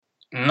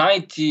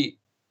90%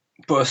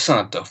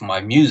 of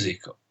my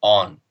music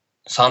on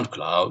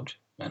SoundCloud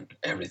and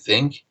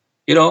everything,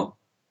 you know,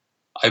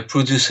 I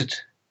produce it,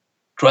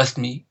 trust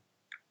me,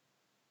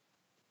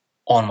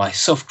 on my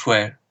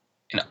software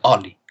in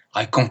Ali.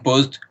 I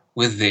composed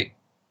with the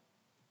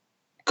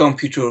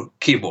computer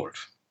keyboard.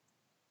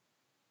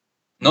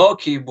 No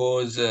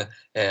keyboards on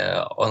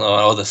the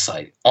other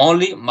side,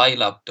 only my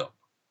laptop.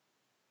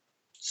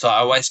 So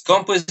I was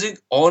composing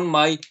on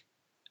my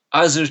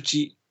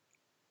AZERTY,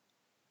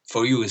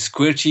 for you is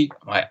QWERTY,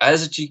 my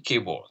AZERTY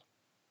keyboard.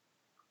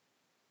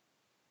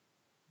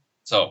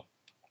 So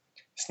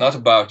it's not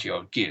about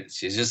your skills,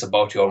 it's just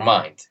about your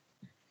mind.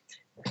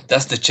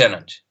 That's the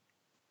challenge.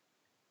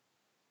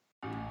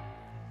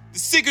 The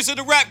secrets of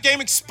the rap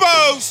game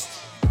exposed.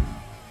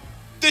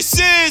 This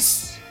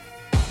is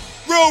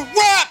real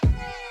rap.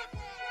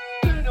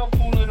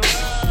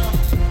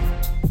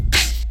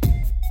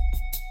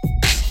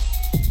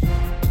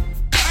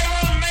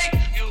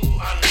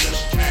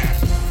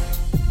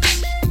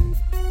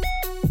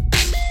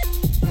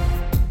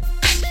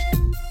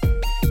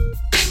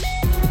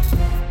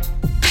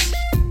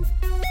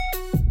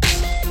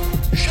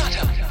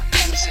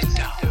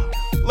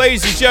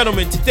 Ladies and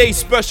gentlemen, today's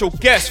special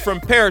guest from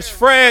Paris,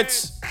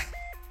 France,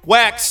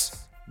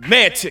 Wax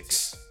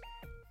Mantix.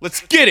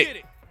 Let's get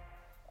it.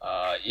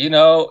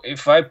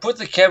 If I put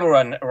the camera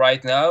on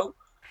right now,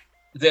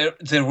 the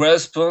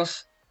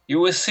response, you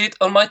will see it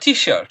on my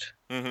T-shirt.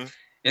 Mm-hmm.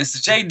 It's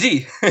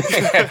JD.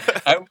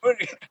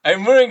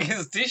 I'm wearing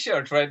his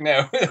T-shirt right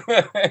now.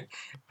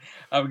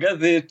 I've got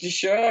the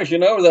T-shirt,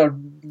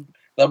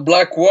 the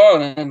black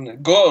one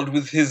and gold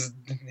with his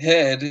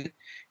head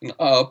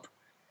up.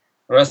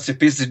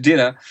 Recipes to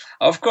dinner.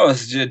 Of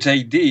course,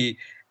 JD,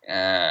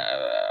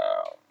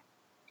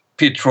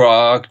 Pete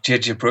Rock,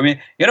 JJ Premier.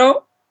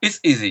 It's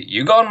easy.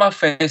 You go on my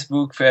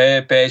Facebook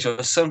page or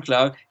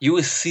SoundCloud, you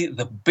will see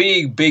the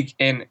big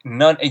and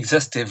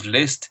non-exhaustive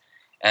list.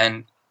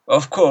 And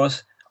of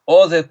course,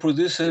 all the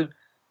producers,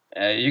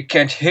 you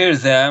can't hear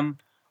them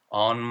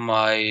on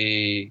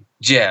my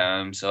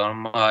jams, on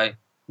my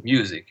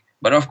music.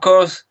 But of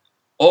course,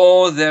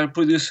 all their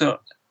producers,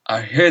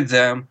 I heard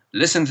them,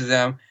 listen to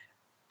them,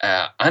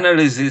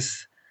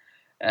 analysis,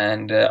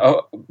 and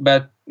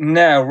but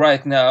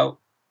right now,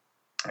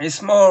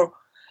 it's more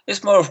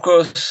of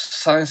course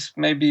science.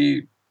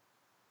 Maybe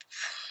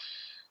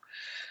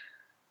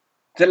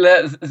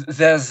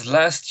there's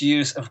last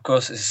year's, of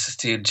course, is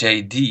still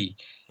JD,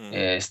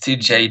 still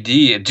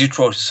JD,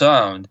 Detroit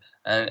sound,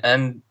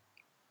 and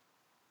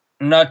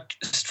not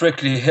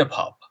strictly hip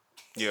hop.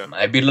 Yeah.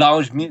 Maybe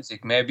lounge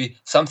music, maybe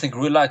something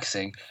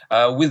relaxing.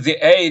 With the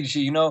age,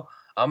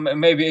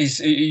 maybe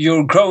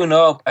you're growing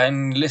up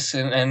and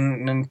listen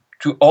and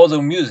to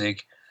other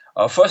music.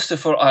 First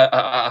of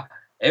all,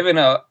 even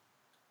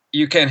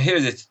you can hear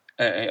it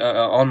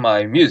on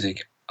my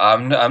music.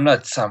 I'm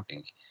not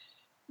sampling,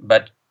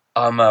 but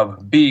I'm a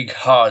big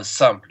hard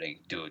sampling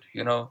dude.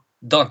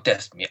 Don't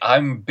test me.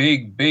 I'm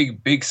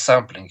big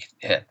sampling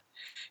head.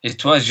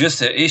 It was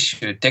just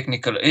a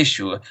technical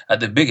issue at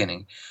the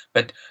beginning,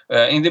 but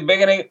in the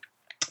beginning,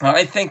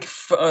 I think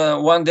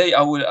one day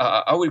I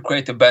will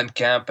create a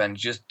Bandcamp and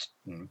just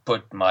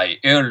put my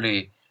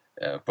early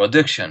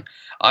production.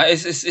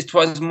 It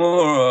was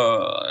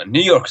more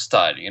New York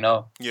style,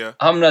 Yeah.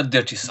 I'm not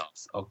Dirty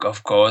South,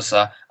 of course.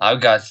 I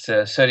got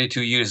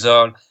 32 years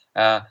old.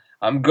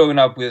 I'm growing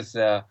up with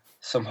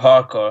some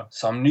hardcore,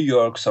 some New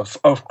York. So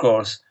of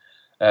course,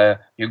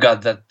 you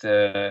got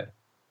that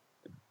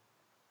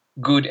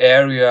good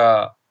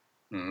area,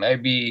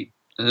 maybe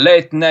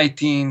late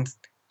 19th,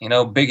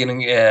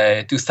 beginning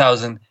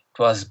 2000. It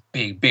was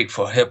big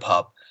for hip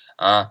hop.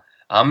 I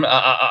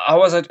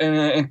wasn't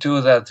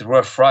into that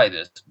Rough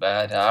Riders,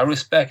 but I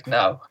respect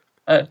now.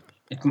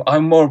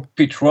 I'm more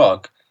Pete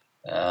Rock,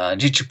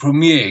 DJ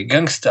Premier,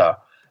 Gangsta,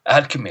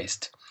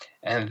 Alchemist,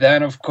 and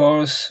then of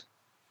course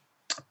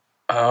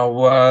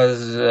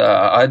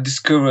I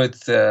discovered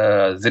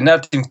the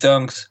Melting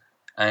Tongues,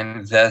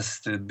 and that's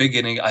the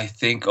beginning, I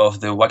think,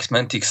 of the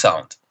Waxmantic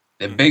sound.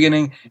 The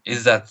beginning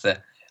is that,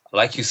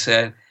 like you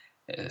said,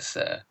 is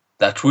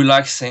that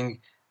relaxing,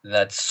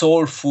 that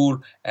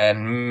soulful,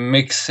 and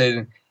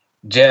mixing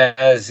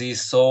jazzy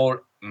soul,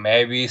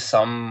 maybe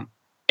some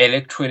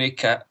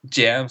electronic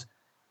jams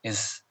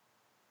is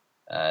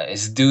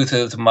due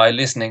to my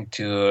listening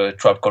to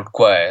Tribe Called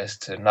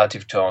Quest,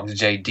 Native Tongues,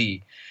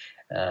 JD,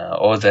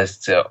 all that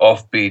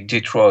offbeat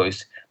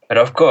Detroit. But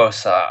of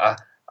course,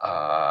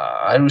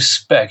 I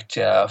respect,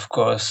 of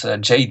course,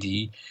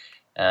 JD,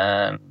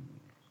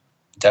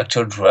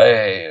 Dr.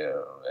 Dre,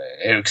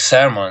 Eric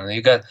Sermon.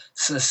 You got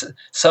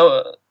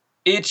so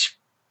each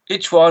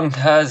one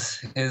has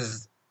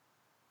his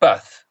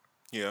path.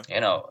 Yeah.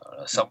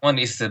 Someone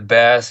is the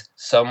bass,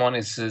 someone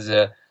is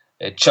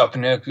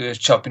chopping up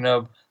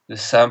the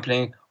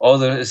sampling,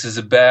 other is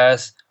the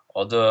bass,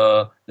 or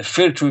the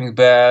filtering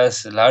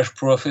bass, the large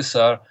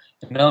processor,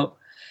 and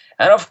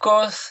of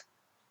course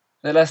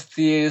the last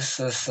years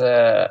is,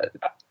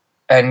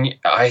 and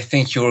I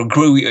think you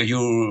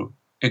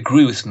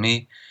agree with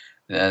me,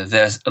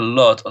 There's a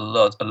lot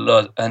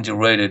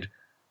underrated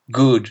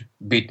good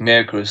beat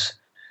makers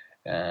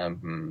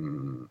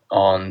on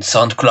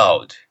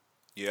SoundCloud. No,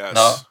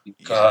 Yes.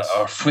 Yes.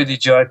 or Freddie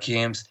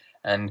Joachims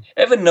and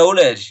even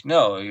Knowledge.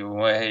 No,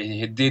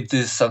 he did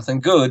this something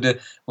good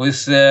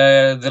with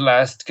the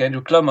last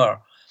Kendrick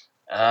Lamar.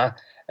 Uh,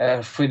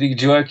 Freddie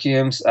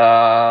Joachims.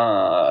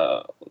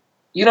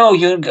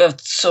 You got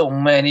so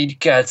many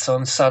cats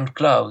on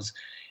SoundCloud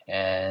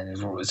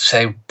and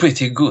say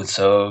pretty good.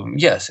 So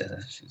yes,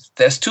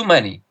 there's too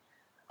many.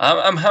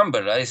 I'm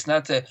humble. It's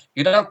not.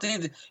 You don't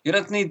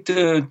need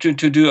to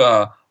do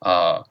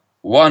a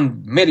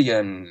 1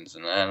 million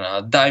and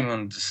a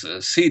diamond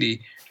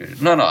city.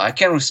 No. I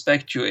can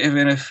respect you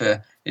even if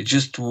it's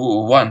just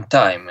one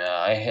time.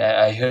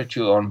 I heard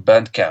you on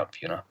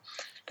Bandcamp.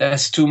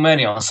 There's too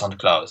many on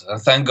SoundCloud,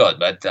 and thank God.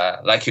 But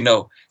like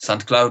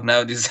SoundCloud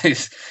now this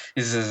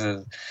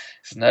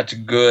is not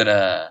good.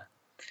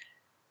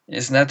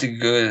 It's not a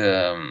good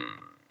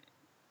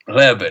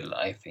label,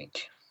 I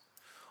think.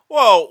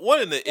 Well, one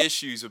of the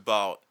issues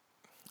about,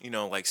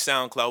 like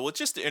SoundCloud, well,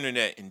 just the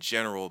internet in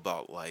general,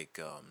 about like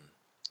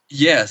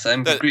Yes, I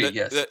the agree. the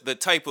Yes. the, the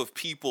type of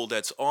people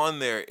that's on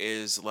there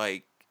is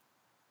like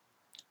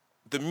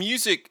the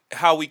music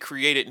how we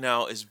create it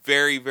now is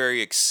very,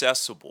 very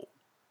accessible.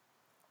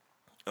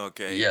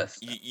 Okay. Yes.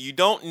 You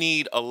don't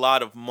need a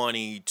lot of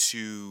money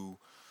to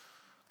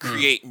Mm.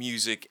 create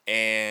music,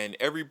 and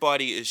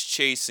everybody is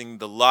chasing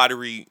the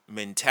lottery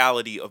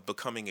mentality of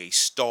becoming a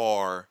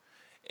star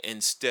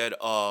instead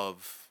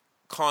of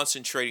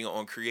concentrating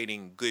on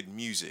creating good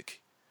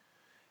music.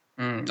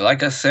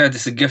 Like I said,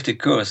 it's a gifted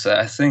curse.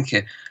 I think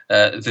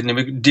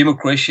the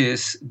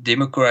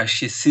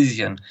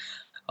democratization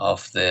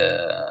of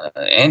the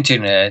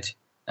internet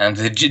and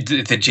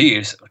the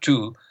G's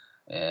too.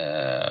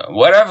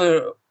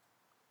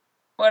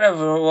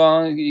 Whatever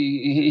one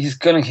he's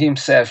calling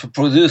himself a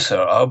producer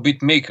or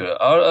beat maker,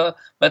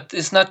 but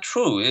it's not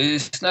true.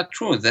 It's not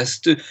true. There's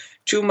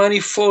too many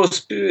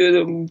false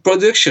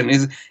production.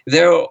 Is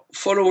they're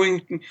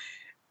following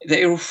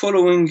they're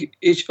following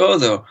each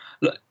other.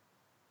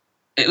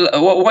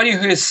 What you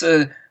hear is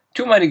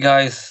too many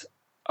guys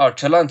are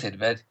talented,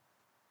 but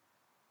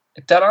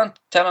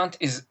talent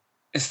is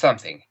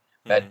something.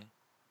 But Mm-hmm.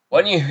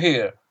 when you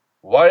hear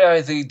what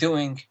are they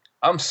doing,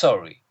 I'm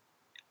sorry.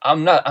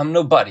 I'm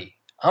nobody.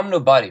 I'm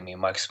nobody, me,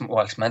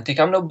 Waxmantic.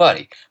 I'm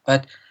nobody.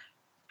 But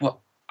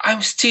well,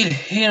 I'm still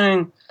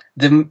hearing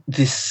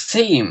the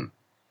same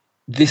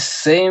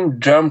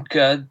drum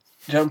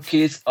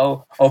kits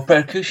or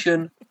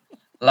percussion,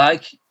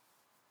 like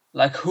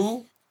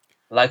who?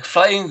 Like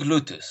Flying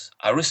Lotus.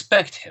 I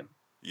respect him.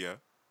 Yeah.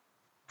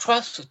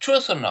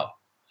 Trust or no?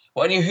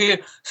 When you hear,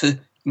 so,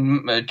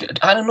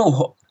 I don't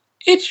know,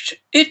 each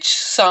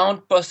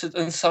sound posted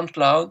on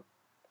SoundCloud,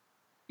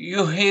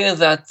 you hear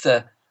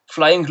that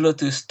Flying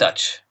Lotus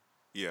touch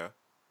Yeah.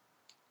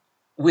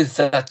 with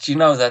that,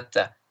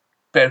 that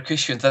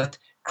percussion, that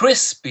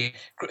crispy,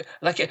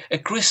 like a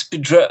crispy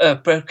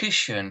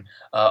percussion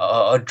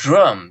or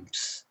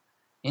drums.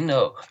 You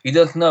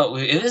don't know.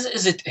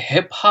 Is it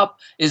hip hop?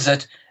 Is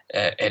it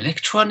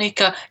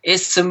electronica?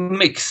 It's a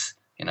mix.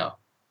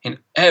 And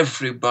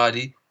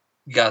everybody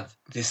got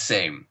the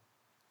same.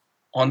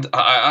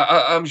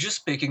 I'm just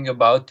speaking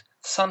about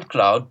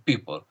SoundCloud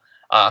people.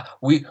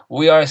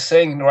 We are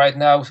saying right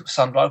now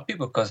SoundCloud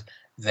people because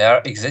they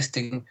are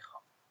existing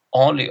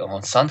only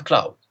on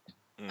SoundCloud,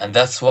 and Mm-hmm.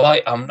 that's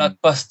why I'm not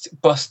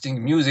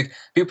posting music.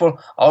 People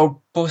are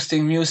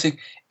posting music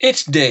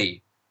each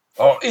day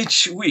or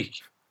each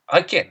week.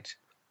 I can't.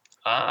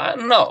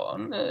 No,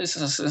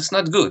 it's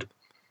not good.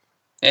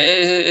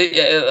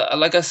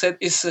 Like I said,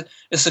 it's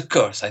a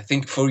curse. I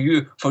think for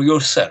you, for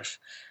yourself.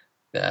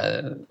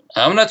 Uh,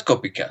 I'm not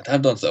copycat. I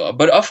don't know,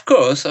 but of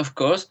course,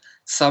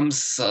 some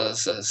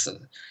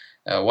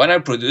when I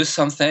produce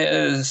something,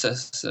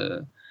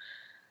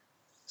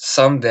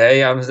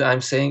 someday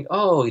I'm saying,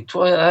 oh,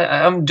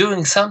 I'm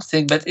doing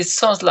something, but it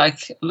sounds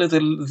like a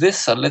little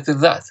this or little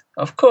that.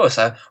 Of course,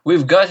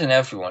 we've got an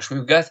influence,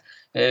 we've got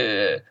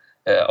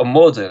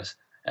models,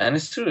 and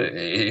it's true.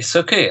 It's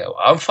okay.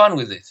 I'm fine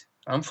with it.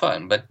 I'm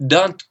fine, but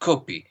don't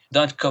copy.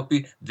 Don't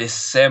copy the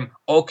same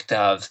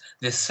octaves,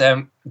 the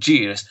same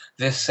gears,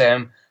 the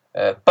same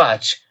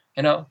patch.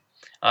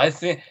 I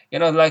think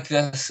like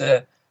this.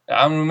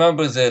 I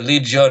remember the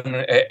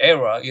Legion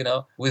era,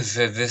 with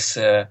this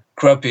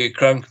crappy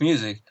crunk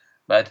music,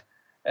 but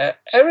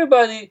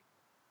everybody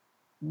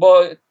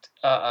bought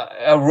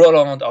a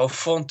Roland or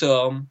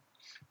Phantom,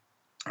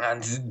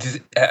 and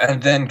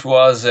then it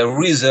was a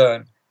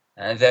Reason,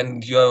 and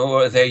then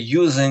they're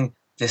using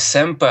the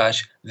same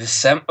patch, the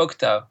same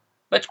octave,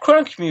 but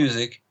crunk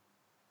music,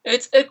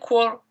 it's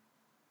equal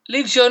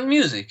Legion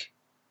music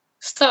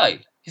style.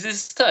 It's a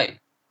style.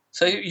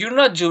 So you're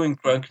not doing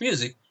crunk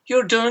music,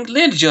 you're doing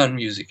Legion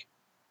music.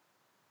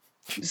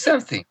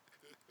 Same thing,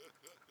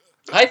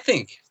 I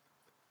think.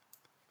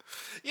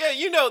 Yeah,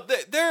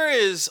 there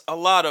is a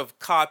lot of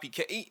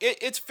copycat.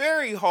 It's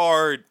very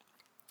hard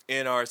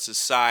in our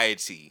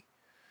society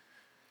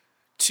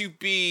to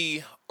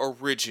be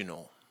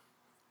original.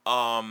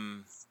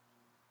 Um,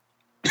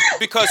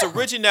 because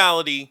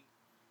originality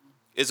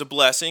is a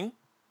blessing.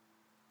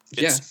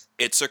 It's Yes.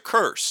 it's a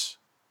curse.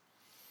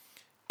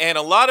 And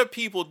a lot of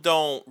people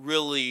don't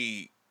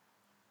really,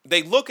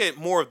 they look at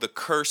more of the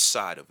curse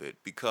side of it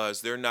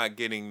because they're not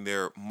getting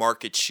their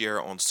market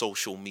share on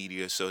social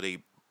media, so they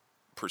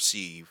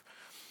perceive.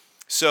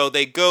 So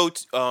they go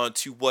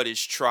to what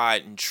is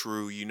tried and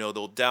true. You know,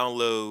 they'll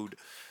download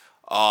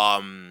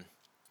um,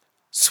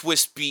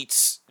 Swiss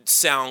Beats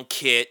sound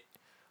kit,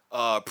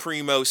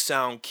 Primo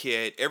sound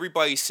kit,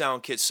 everybody's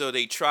sound kit. So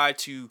they try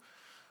to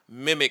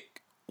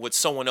mimic what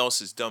someone else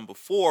has done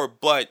before.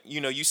 But you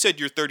know, you said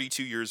you're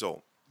 32 years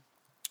old,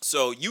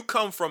 so you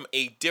come from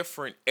a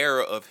different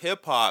era of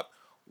hip hop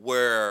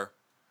where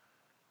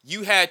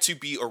you had to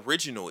be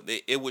original.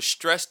 It was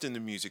stressed in the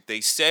music.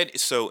 They said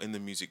so in the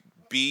music.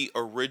 Be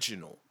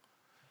original.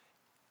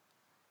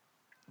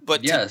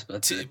 But Yes,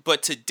 but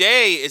but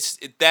today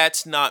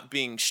that's not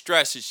being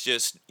stressed. It's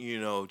just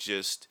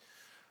just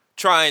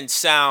try and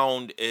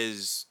sound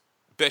as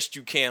best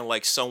you can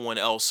like someone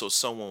else, so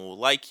someone will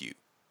like you.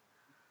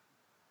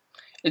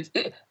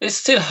 it's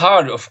still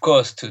hard, of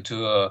course, to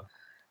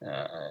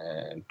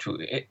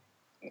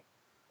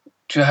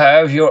to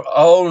have your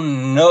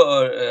own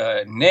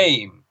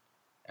name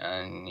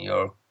and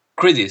your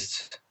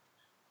credits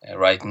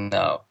right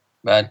now.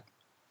 But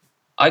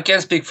I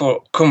can speak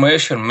for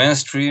commercial,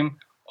 mainstream,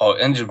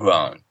 or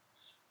underground.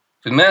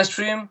 The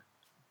mainstream,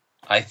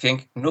 I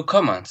think no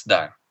comments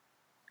there.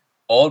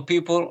 All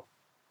people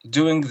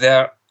doing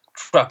their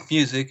trap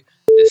music,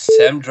 the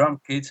same drum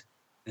kits,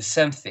 the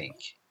same thing,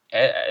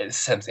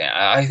 same thing.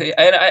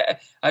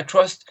 I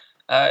trust.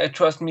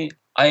 Trust me.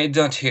 I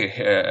don't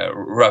hear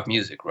rap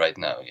music right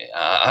now.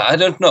 I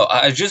don't know.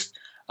 I just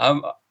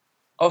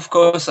of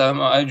course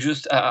I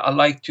just I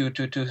like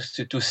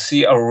to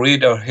see or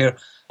read or hear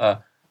uh,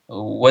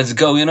 what's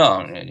going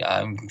on.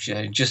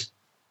 Just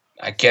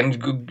I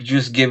can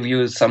just give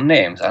you some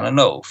names. I don't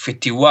know,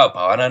 50 Wap.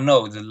 I don't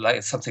know,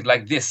 like something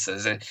like this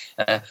as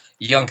a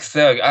Young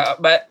Thug.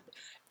 But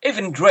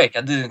even Drake,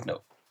 I didn't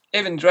know.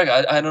 Even Drake,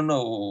 I don't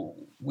know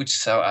which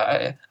sound.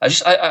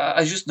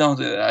 I just know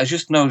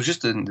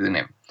the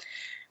name.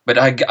 But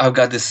I've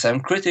got the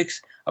same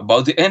critics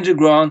about the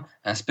underground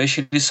and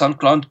especially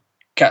SoundCloud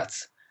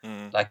cats.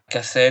 Mm-hmm. Like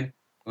I said,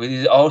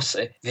 we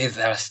also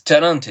they're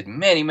talented,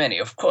 many,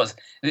 of course.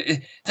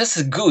 That's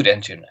a good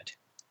internet,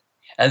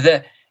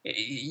 and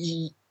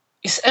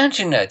it's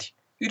internet.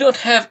 You don't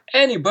have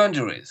any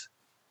boundaries.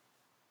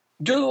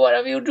 Do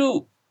whatever you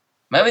do.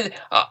 Maybe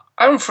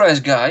I'm a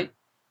French guy,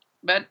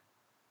 but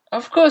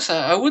of course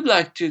I would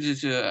like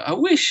I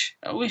wish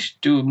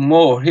to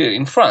more here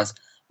in France.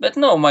 But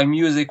no, my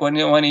music when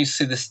you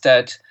see the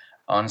stat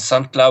on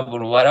SoundCloud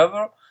or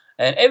whatever,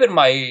 and even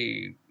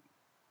my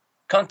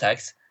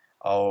contacts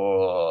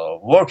are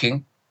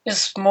working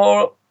is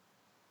more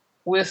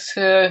with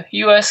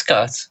U.S.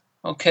 cats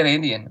or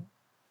Canadian,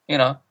 you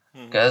know,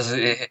 Mm-hmm. because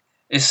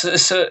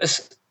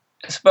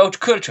it's about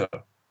culture.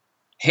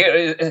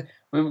 Here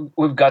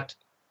we've got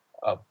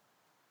a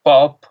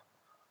pop,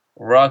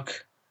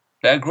 rock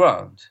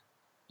background.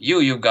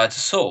 You got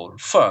soul,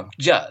 funk,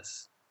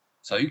 jazz.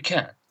 So you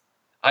can.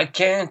 I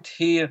can't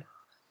hear.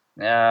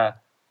 Uh,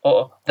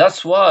 oh,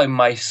 that's why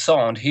my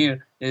sound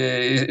here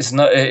is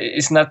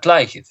not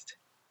like it.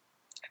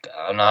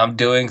 And I'm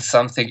doing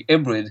something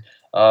hybrid,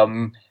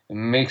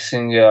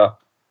 mixing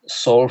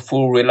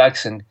soulful,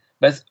 relaxing,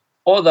 but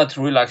all that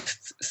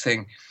relaxed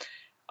thing.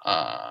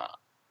 Uh,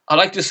 I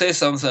like to say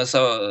something.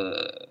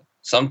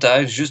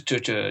 Sometimes just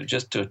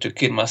to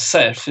kill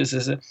myself.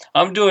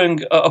 I'm doing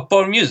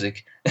porn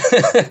music.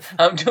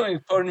 I'm doing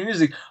porn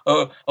music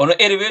on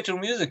elevator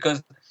music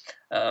because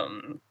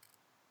um,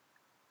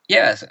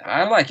 yes,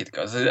 I like it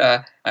because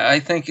I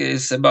think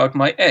it's about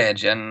my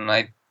age, and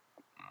I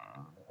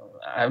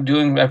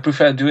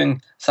prefer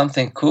doing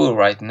something cool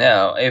right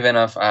now, even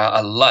if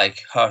I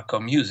like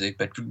hardcore music,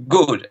 but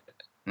good,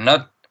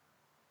 not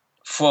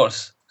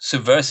force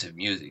subversive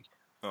music,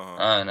 Uh-huh.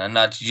 and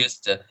not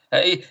just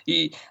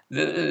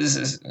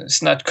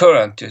it's not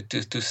current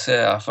to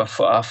say I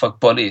fuck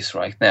police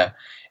right now.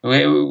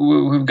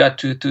 We've got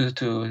to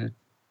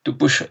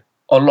push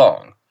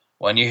along.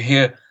 When you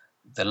hear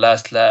the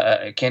last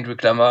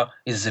Kendrick Lamar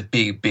is a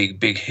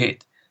big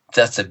hit.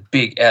 That's a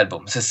big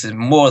album. This is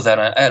more than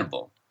an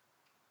album.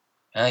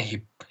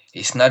 He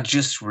it's not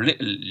just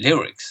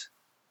lyrics.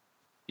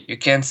 You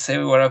can't say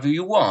whatever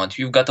you want.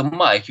 You've got a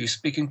mic. You're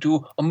speaking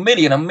to a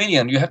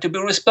million. You have to be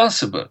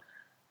responsible.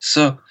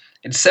 So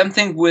it's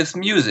something with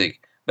music,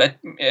 but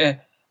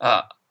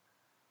uh,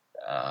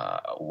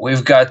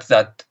 we've got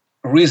that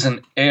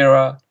recent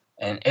era,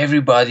 and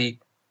everybody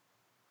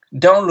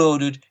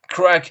downloaded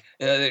crack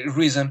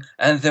reason,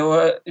 and they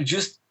were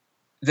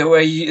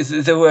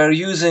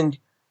using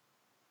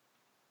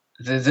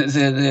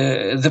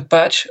the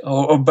patch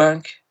or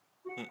bank.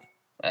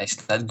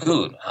 It's not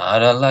good. I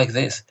don't like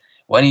this.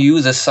 When you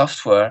use a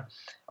software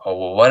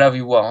or whatever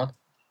you want,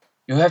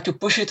 you have to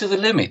push it to the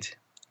limit.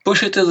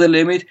 Push it to the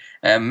limit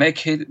and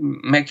make it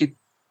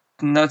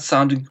not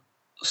sounding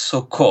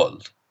so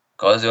cold.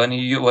 because when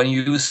you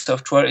use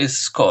software,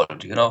 it's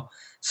cold,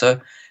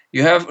 So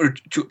you have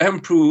to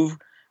improve,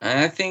 and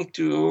I think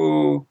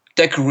to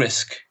take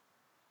risk.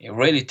 You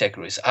really take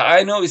risk.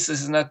 I know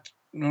it's not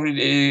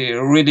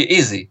really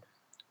easy.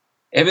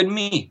 Even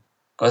me,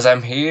 because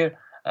I'm here.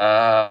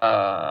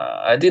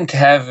 I didn't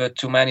have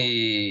too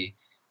many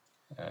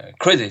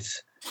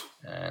credits,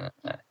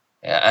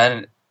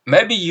 and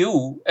maybe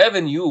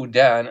even you,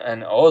 Dan,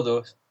 and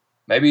others,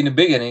 maybe in the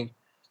beginning,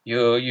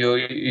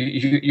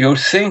 you're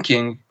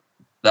thinking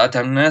that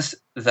I'm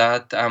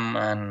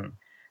an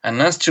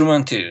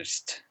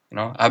instrumentalist,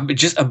 I'm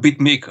just a beat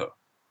maker.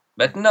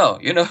 But no,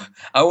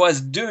 I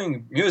was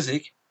doing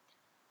music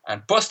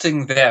and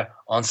posting there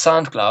on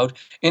SoundCloud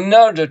in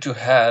order to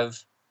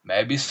have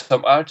maybe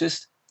some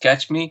artists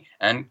catch me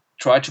and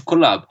try to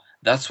collab.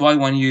 That's why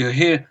when you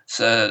hear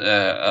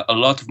a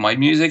lot of my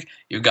music,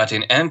 you got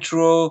an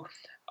intro,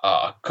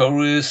 a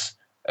chorus,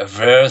 a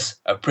verse,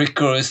 a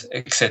pre-chorus,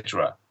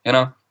 etc.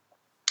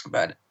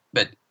 But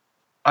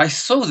I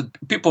saw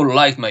that people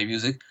like my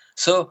music,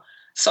 so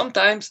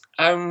sometimes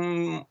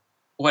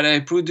when I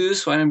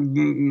produce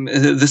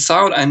the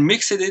sound and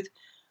mix it,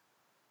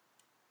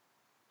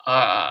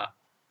 uh,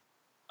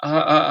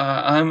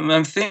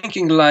 I'm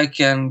thinking like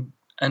an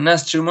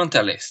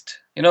instrumentalist,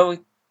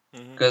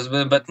 Hmm. because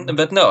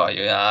but no,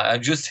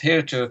 I'm just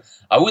here to.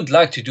 I would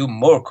like to do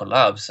more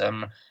collabs.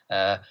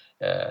 Uh,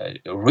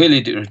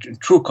 really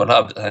true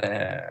collabs.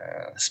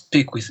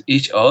 Speak with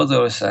each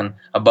others and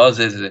about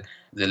the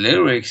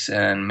lyrics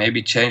and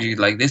maybe changing it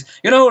like this.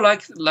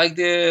 Like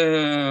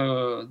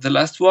the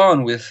last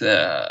one with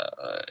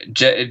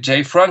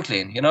Jay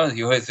Franklin.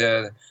 You heard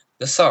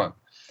the song.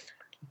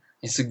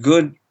 It's a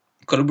good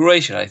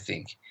collaboration, I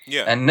think.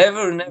 Yeah. And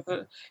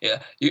never,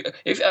 yeah.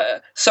 If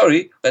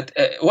sorry, but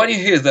when you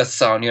hear that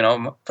sound,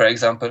 for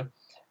example,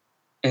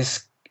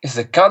 is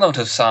the count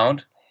of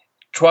sound.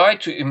 Try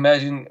to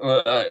imagine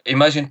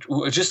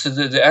just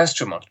the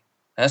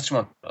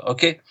instrument.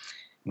 Okay,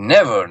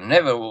 never.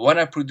 When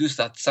I produce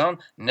that sound,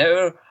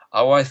 never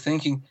I was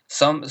thinking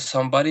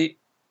somebody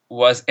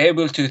was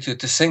able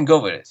to sing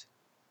over it,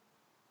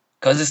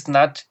 because it's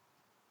not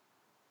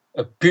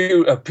a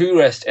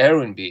purest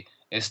R&B.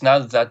 It's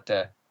not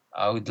that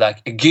I would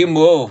like a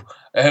Gimmo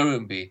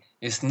R&B.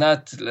 It's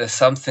not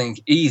something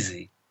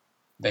easy.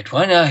 But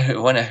when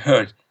I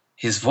heard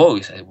his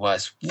voice, it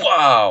was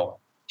wow.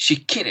 She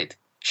killed it.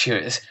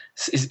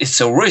 It's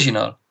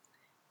original,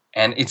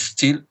 and it's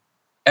still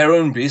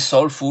R&B,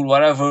 soulful,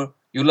 whatever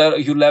you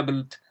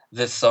labeled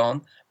the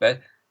song.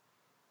 But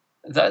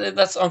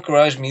that's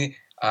encouraged me.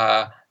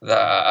 That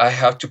I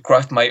have to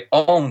craft my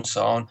own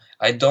song.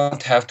 I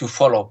don't have to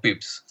follow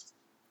peeps.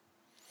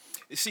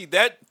 See,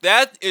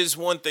 that is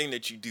one thing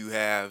that you do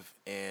have,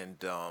 and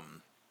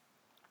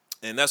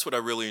that's what I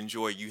really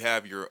enjoy. You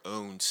have your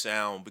own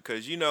sound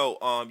because you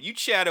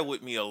chatted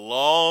with me a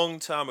long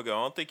time ago.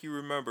 I don't think you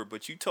remember,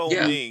 but you told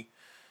Yeah. me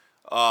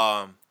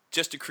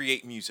just to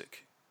create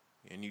music,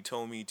 and you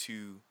told me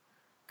to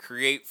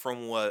create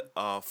from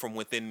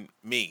within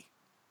me.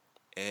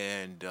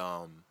 And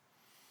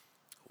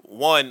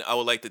one, I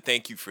would like to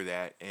thank you for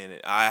that, and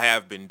I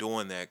have been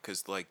doing that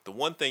because like the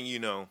one thing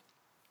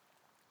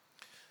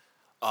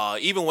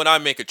even when I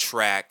make a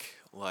track,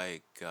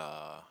 like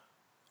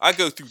I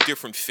go through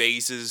different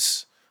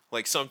phases.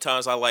 Like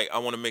sometimes I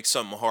want to make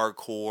something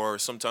hardcore.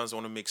 Sometimes I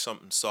want to make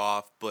something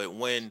soft. But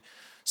when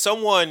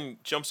someone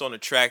jumps on a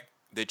track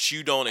that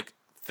you don't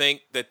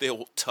think that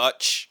they'll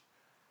touch,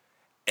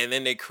 and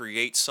then they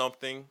create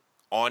something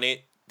on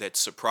it that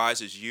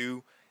surprises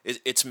you,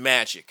 it's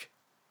magic.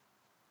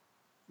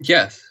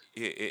 Yes.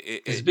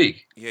 It's It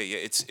big. yeah,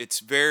 it's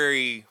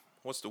very,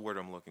 what's the word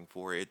I'm looking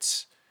for?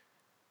 It's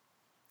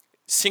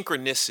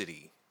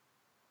synchronicity.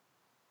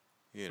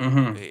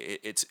 Hmm.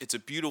 It's a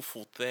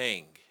beautiful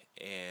thing,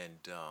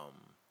 and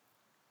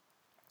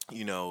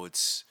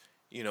it's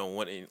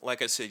when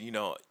like I said,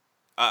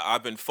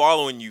 I've been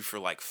following you for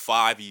like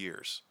 5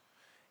 years,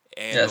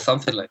 and Yeah,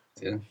 something like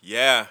that.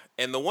 yeah,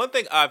 and the one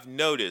thing I've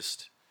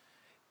noticed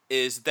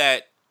is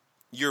that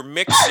your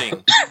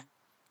mixing,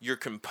 your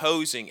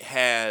composing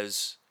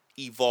has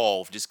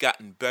evolved. It's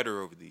gotten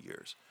better over the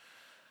years.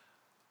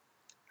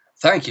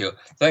 Thank you,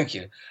 thank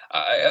you.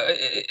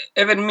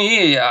 Even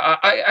me,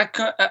 I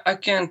can't, I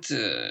can't.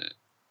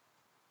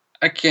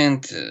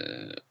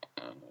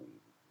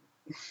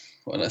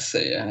 What I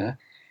say?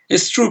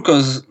 It's true,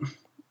 because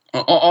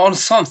on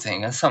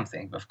something,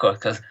 of course.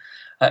 Because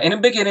in the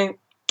beginning,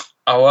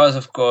 I was,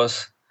 of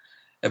course,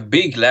 a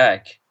big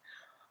lack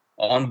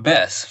on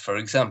bass, for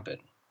example.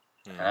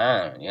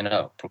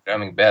 Hmm.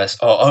 Programming bass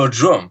or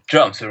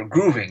drums or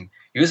grooving.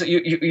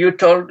 You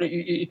told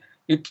you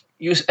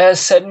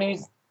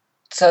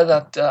said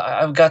that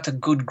I've got a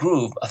good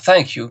groove.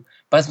 Thank you,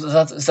 but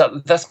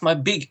that's my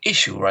big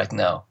issue right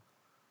now.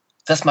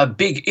 That's my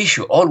big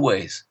issue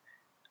always,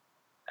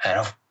 and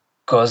of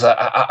course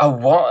I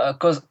want,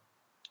 because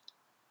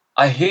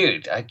I hear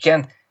it. I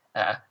can't.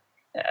 Uh,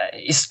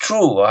 it's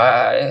true.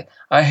 I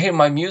hear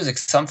my music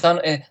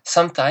sometimes.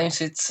 Sometimes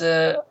it's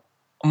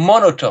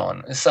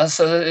monotone. It's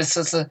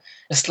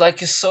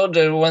like a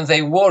soldier when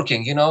they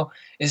working.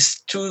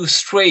 It's too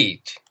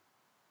straight.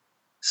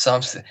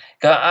 Something.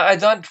 I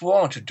don't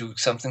want to do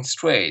something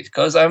straight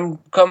because I'm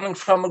coming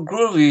from a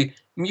groovy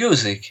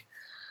music.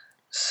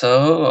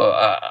 So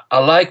I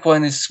like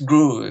when it's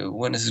groovy,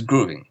 when it's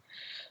grooving.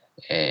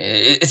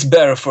 It's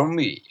better for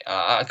me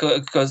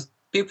because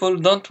people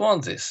don't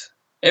want this.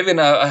 Even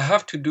I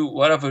have to do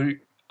whatever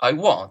I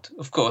want,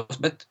 of course.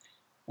 But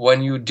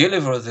when you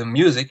deliver the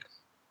music,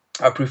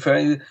 I prefer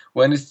it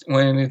when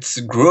it's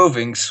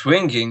grooving,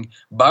 swinging,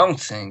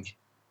 bouncing,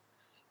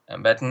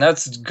 but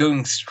not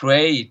going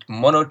straight,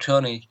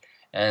 monotonic,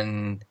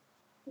 and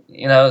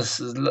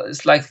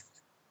it's like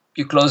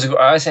you close your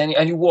eyes and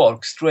you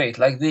walk straight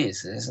like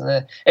this.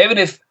 Even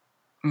if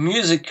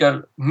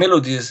musical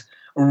melodies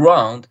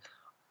around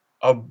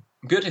are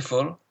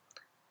beautiful,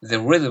 the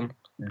rhythm,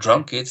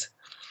 drum kits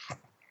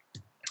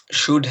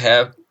should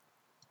have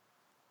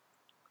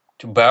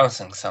to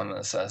bouncing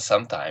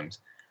sometimes.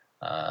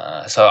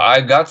 So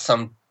I got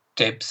some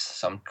tips,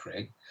 some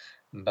trick,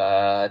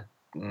 but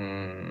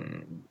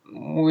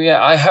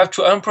I have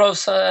to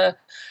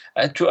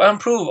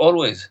improve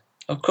always,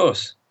 of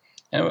course.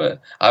 And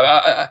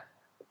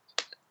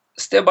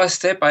step by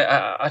step,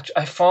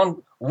 I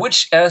found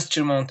which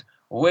instrument,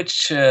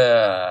 which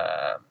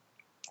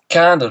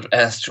kind of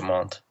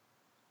instrument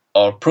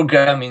or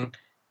programming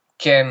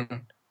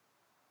can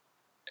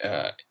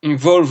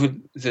involve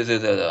with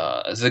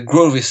the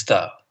groovy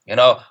style.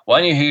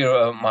 When you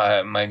hear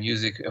my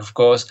music, of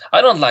course,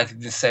 I don't like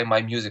to say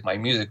my music,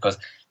 because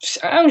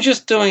I'm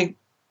just doing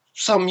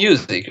some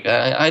music.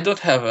 I don't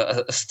have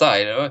a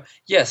style.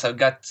 Yes, I've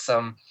got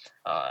some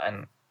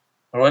and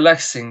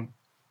relaxing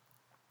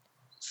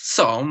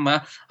song.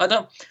 I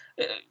don't.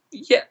 Uh,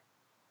 yeah,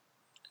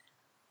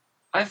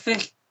 I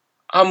think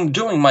I'm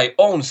doing my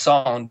own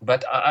sound,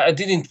 but I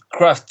didn't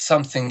craft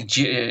something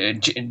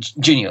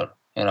genial.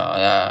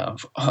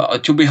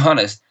 To be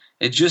honest,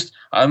 it's just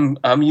I'm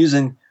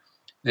using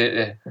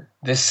the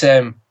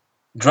same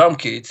drum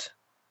kit,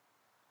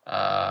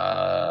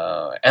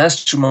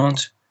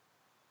 instrument.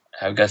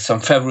 I've got some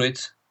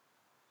favorites,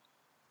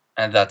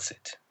 and that's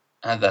it.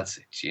 And that's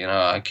it.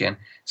 I can.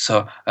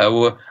 So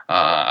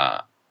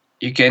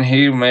you can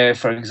hear me,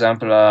 for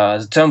example,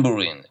 the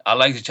tambourine. I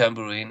like the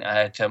tambourine.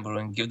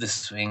 Tambourine give the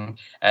swing,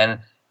 and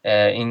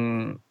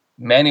in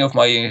many of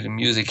my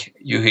music,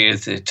 you hear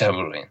the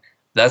tambourine.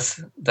 That's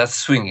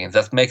swinging.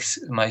 That makes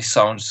my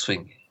sound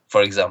swinging,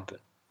 for example,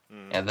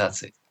 Hmm. and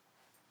that's it.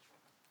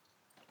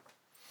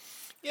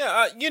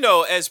 Yeah,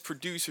 as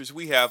producers,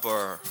 we have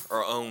our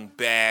own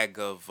bag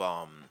of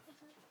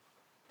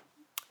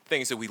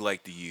things that we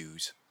like to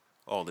use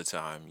all the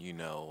time.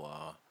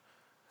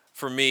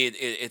 For me,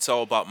 it's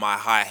all about my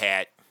hi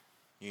hat.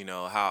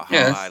 How I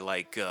Yes.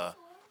 like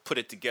put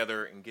it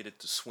together and get it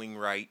to swing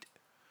right.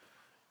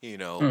 You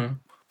know, Mm-hmm.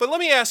 but let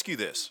me ask you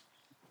this: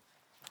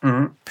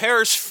 Mm-hmm.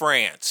 Paris,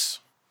 France.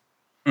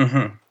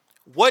 Mm-hmm.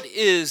 What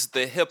is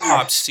the hip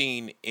hop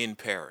scene in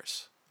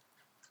Paris?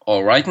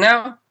 All right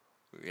now.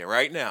 Yeah,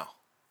 right now.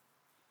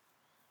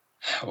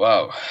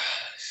 Wow,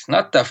 it's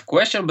not tough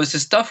question, but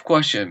it's a tough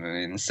question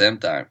in the same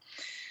time.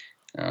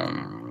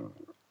 Um,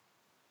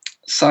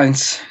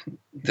 since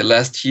the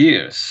last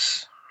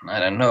years, I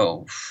don't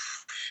know,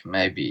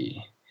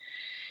 maybe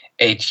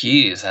 8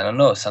 years, I don't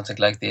know, something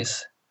like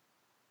this.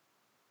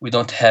 We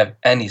don't have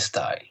any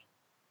style,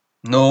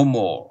 no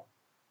more,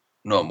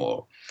 no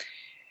more.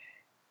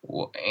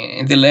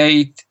 In the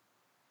late,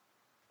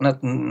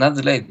 not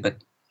the late, but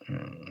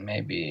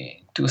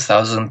maybe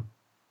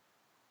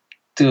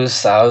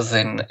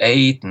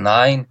 2008,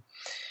 9,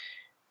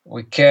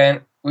 we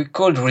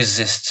could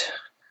resist.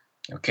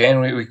 Okay,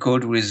 and we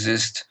could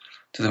resist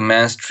to the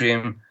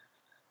mainstream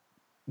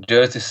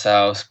dirty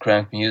south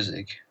crank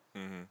music.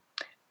 Hmm.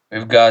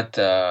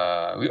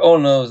 We all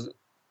know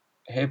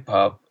hip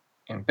hop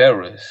in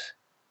Paris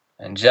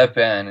and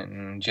Japan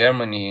and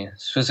Germany,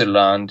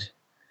 Switzerland.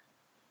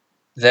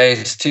 They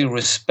still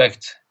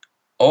respect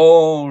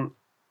all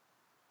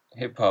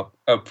hip hop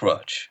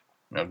approach.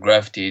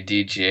 Graffiti,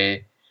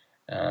 DJ,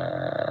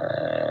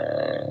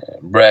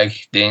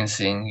 break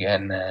dancing,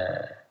 and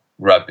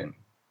rapping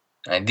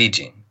and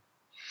DJing,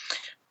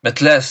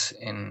 but less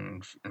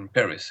in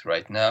Paris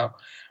right now.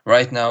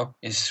 Right now,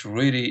 it's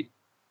really,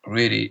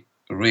 really,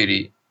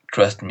 really,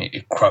 trust me,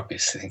 a crappy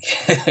thing,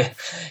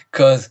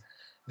 because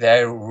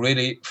they're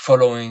really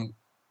following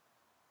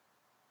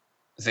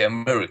the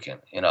American,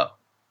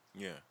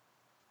 Yeah.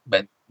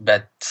 but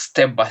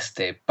step by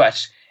step,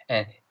 patch,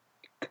 and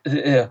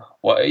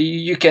well,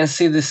 you can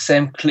see the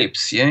same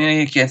clips.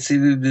 You can see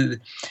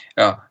in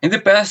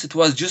the past it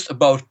was just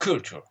about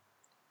culture.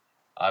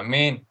 I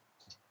mean,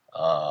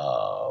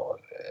 uh,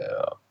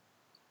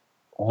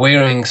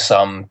 wearing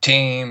some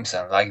teams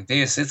and like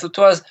this. It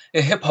was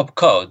a hip hop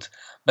code,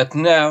 but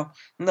now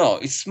no,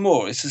 it's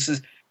more.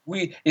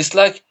 It's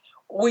like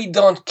we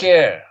don't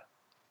care.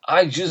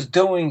 I just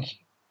doing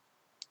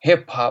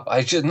hip hop.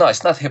 I just no,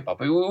 it's not hip hop.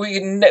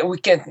 We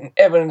can't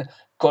ever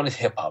call it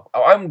hip hop.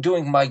 I'm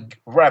doing my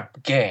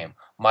rap game,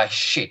 my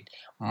shit,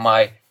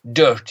 my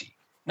dirty.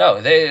 No,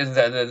 they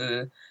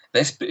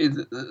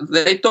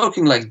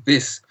talking like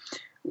this.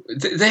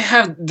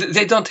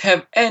 They don't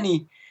have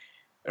any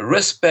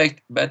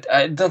respect, but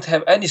I don't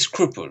have any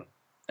scruple.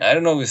 I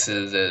don't know if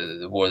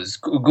the word is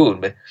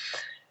good, but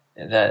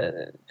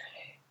the,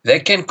 they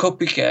can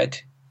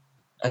copycat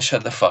and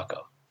shut the fuck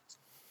up.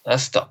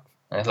 Let's stop.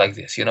 It's like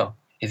this,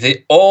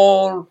 They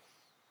all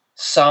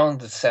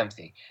sound the same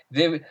thing.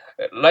 They,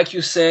 like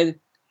you said,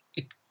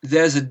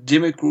 there's a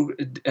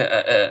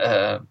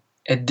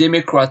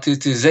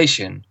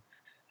democratization.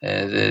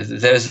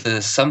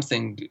 There's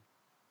something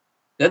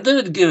that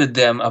doesn't give a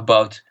damn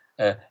about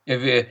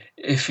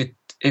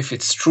if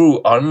it's true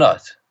or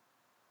not.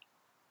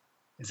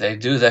 They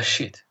do that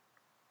shit.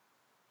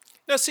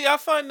 Now, see, I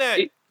find that.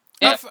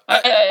 Yeah,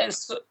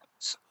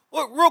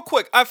 Well, real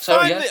quick, I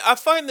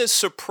find this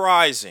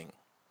surprising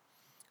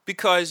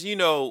because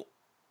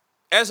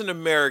as an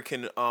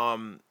American,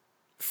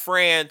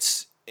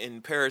 France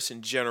and Paris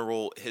in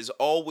general has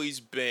always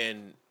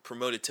been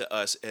promoted to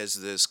us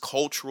as this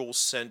cultural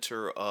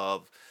center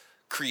of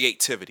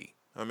creativity.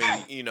 I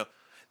mean,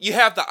 you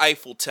have the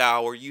Eiffel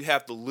Tower, you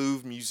have the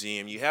Louvre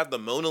Museum, you have the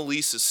Mona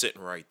Lisa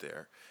sitting right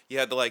there. You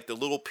had the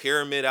little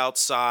pyramid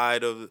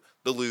outside of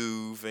the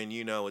Louvre, and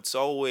it's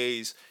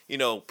always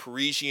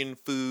Parisian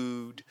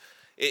food.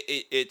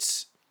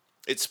 It's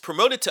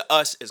promoted to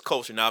us as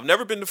culture. Now I've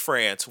never been to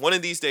France. One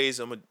of these days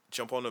I'm gonna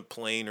jump on a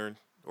plane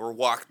or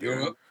walk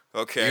there.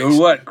 Okay. You're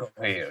welcome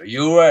here.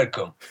 You're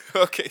welcome.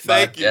 Okay,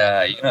 thank you.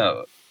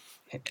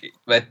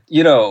 But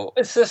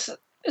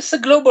it's a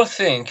global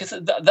thing. It's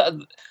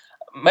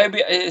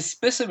maybe it's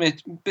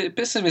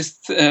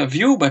pessimist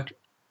view, but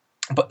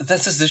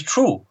this is the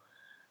truth.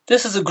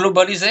 This is a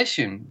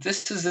globalization.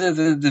 This is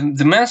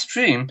the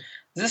mainstream.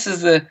 This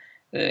is the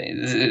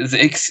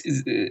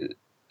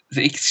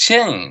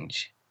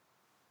exchange.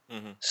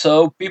 Mm-hmm.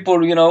 So people,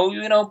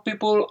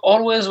 people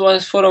always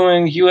was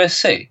following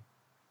USA.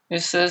 And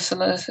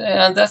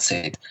that's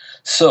it.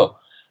 So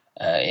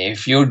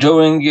if you're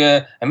doing,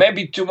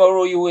 maybe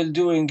tomorrow you will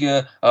doing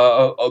a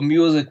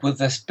music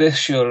with a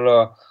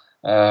special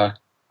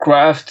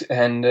craft,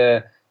 and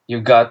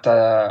you got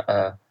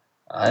I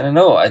don't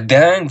know, a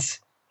dance.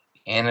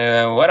 And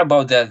what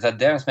about that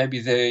dance? Maybe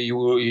you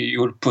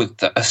will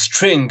put a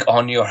string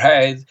on your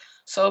head.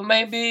 So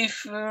maybe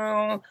if,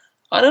 I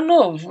don't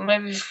know,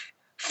 maybe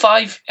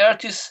 5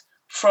 artists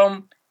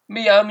from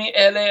Miami,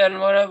 LA, and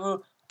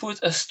whatever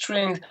put a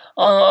string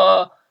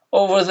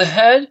over the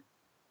head.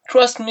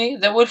 Trust me,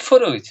 they will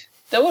follow it.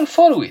 They will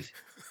follow it.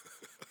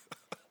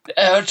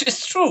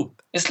 It's true.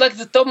 It's like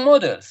the top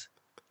models.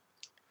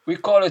 We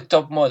call it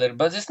top model,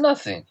 but it's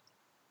nothing.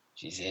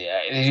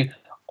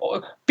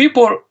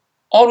 People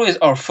always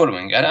are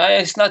following, and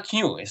it's not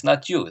you. It's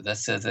not you.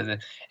 That's and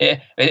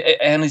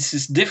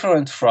it's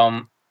different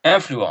from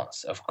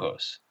influence, of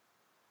course.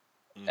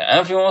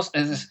 Influence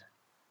is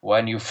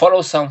when you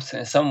follow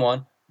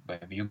someone,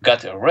 but you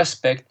got a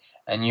respect,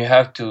 and you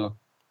have to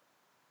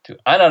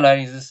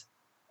analyze this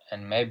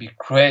and maybe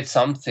create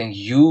something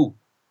you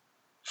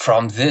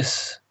from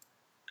this,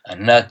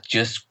 and not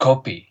just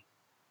copy.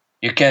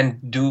 You can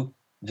do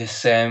the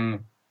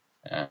same.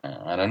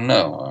 I don't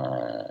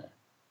know.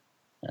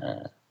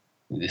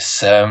 The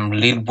same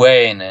Lil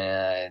Wayne.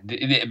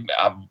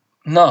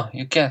 No,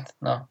 you can't.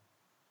 No,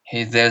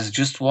 there's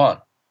just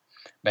one.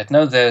 But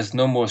now there's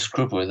no more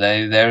scruple.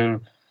 They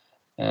didn't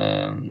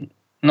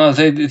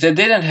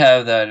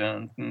have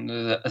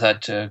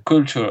that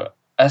culture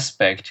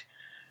aspect.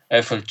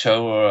 Eiffel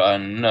Tower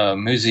and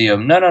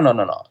museum.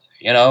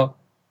 No.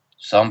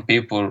 Some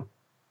people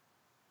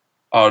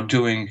are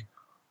doing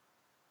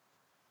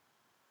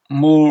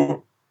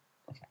more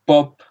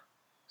pop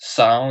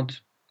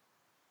sound.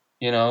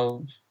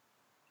 The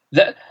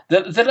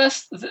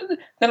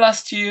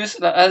last years,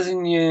 as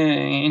in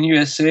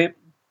USA,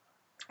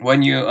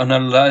 when you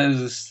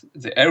analyze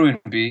the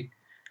R&B,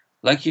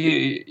 like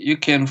you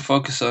can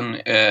focus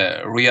on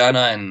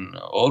Rihanna and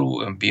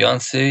all and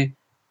Beyonce.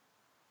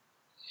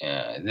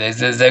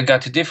 They've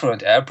got a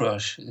different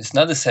approach. It's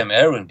not the same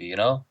R&B,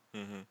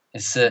 Mm-hmm.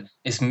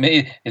 It's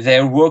made.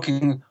 They're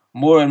working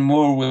more and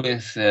more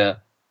with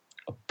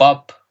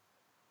pop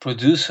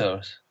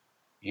producers,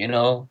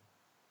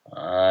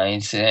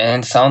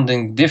 and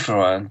sounding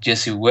different.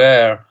 Jessie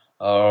Ware,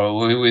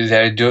 or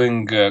they're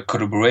doing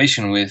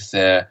collaboration with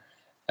David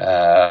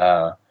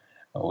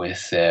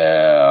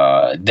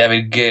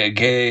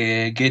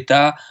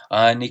Guetta,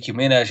 Nicki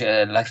Minaj,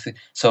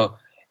 so.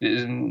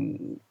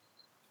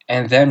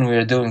 And then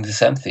we're doing the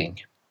same thing.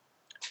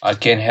 I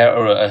can hear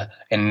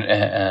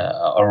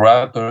a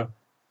rapper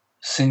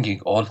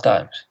singing all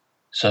times,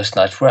 so it's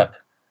not rap.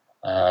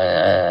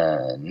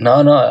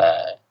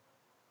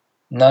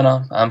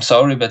 No. I'm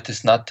sorry, but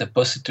it's not a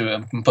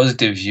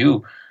positive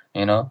view.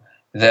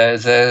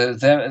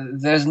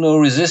 There's no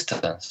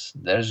resistance.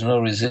 There's no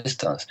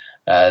resistance.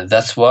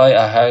 That's why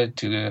I had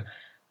to.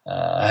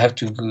 I have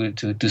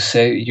to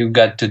say you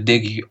got to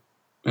dig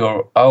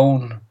your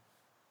own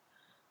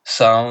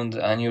sound,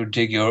 and you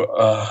dig your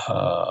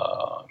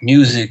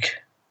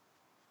music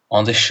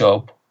on the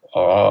shop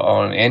or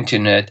on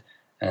internet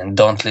and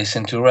don't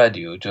listen to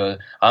radio.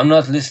 I'm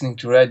not listening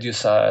to radio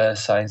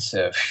since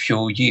a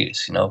few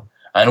years,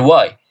 And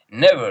why?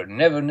 Never,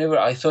 never, never.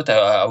 I thought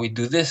I would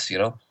do this.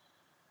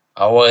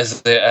 I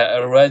was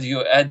a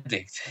radio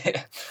addict.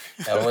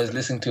 I was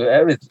listening to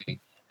everything.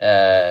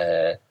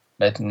 Uh,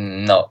 but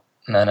no,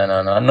 no, no,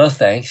 no, no, no,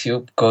 thanks you,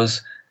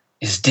 because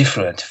it's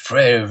different.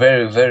 Very,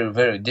 very, very,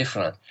 very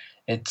different.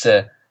 It's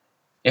if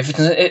it's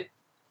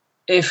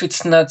if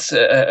it's not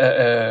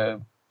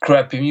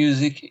crappy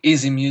music,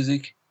 easy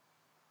music,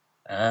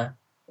 uh,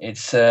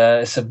 it's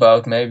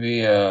about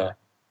maybe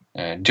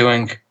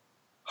doing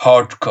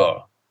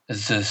hardcore.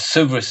 It's a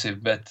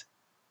subversive, but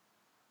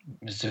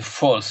it's a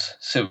false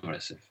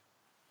subversive.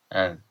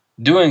 And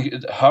doing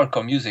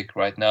hardcore music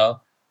right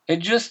now,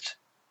 it's just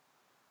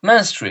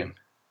mainstream.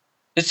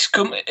 That's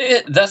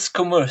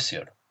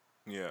commercial.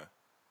 Yeah.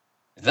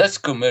 That's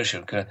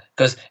commercial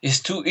because it's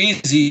too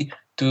easy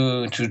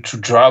to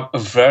drop a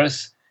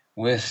verse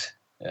with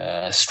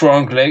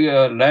strong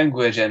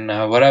language and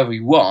whatever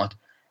you want.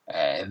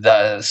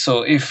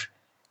 So if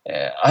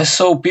I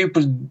saw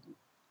people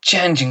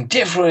changing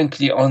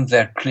differently on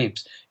their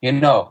clips,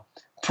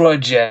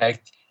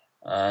 project,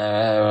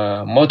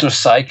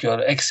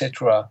 motorcycle,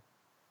 etc.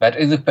 But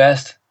in the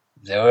past,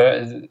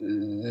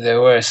 they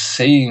were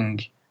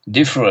saying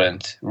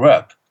different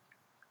rap.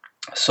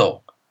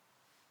 So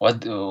what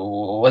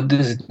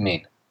does it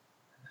mean?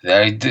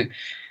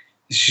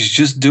 She's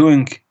just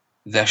doing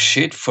their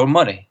shit for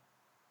money.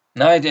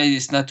 No,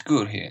 it's not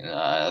good here.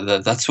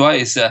 That's why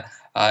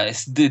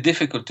it's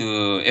difficult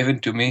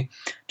to me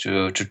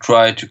to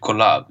try to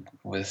collab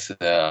with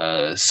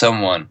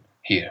someone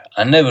here.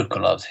 I never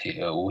collabed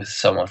here with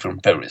someone from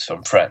Paris,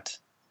 from France.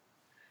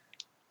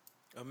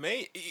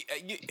 Amazing.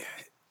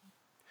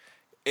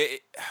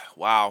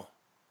 Wow.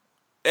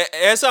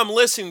 As I'm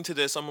listening to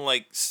this, I'm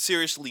like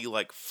seriously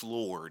like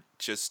floored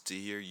just to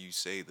hear you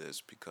say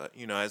this because,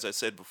 as I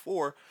said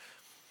before,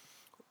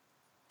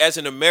 as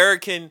an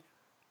American,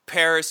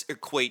 Paris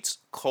equates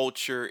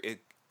culture,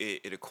 it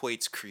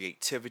equates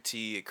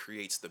creativity, it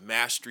creates the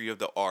mastery of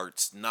the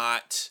arts,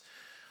 not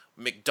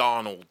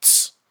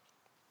McDonald's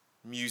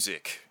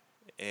music.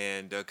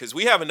 And because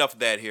we have enough of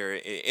that here.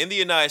 In the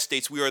United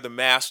States, we are the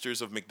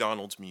masters of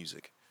McDonald's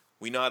music.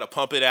 We know how to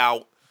pump it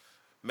out,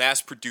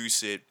 mass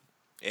produce it,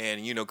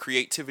 and,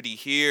 creativity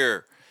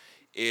here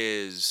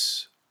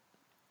is,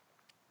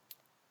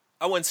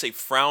 I wouldn't say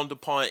frowned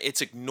upon,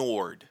 it's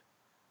ignored.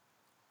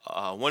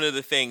 One of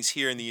the things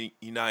here in the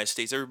United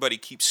States, everybody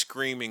keeps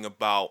screaming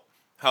about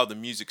how the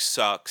music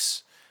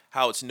sucks,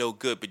 how it's no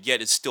good, but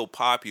yet it's still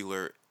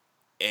popular,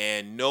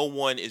 and no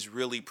one is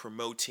really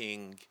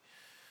promoting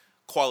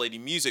quality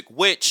music,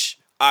 which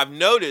I've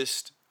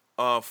noticed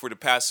for the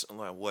past,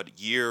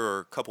 year or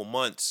a couple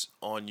months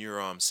on your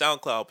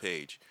SoundCloud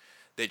page,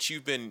 that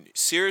you've been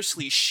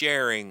seriously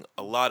sharing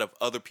a lot of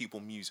other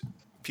people's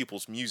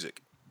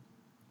music.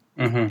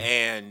 Mm-hmm.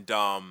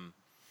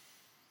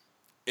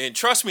 And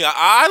trust me,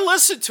 I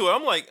listened to it.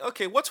 I'm like,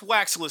 okay, what's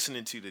Wax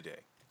listening to today?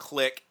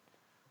 Click,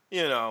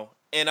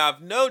 and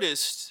I've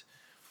noticed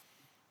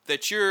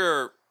that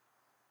you're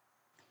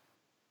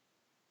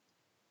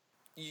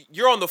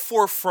on the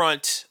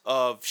forefront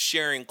of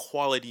sharing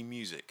quality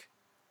music.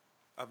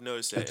 I've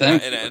noticed that,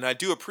 and I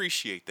do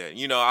appreciate that.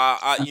 You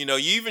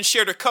even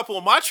shared a couple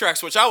of my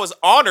tracks, which I was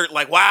honored.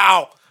 Like,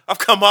 wow, I've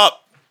come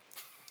up.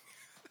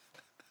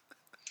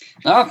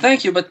 Oh,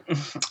 thank you, but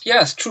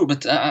yes, true.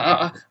 But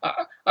I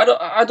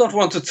don't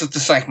want to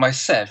thank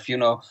myself.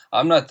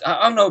 I'm not.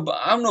 I'm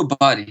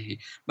nobody.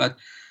 But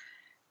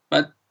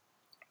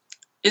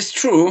it's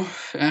true.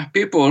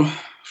 People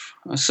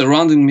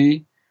surrounding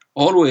me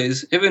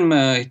always, even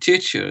my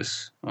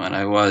teachers when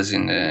I was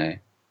in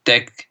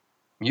tech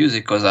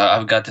music, because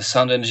I've got a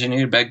sound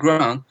engineer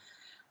background.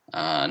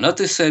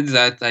 Notice said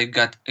that I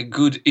got a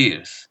good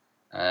ears.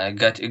 I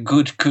got a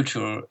good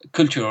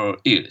cultural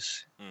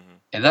ears,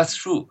 and that's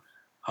true.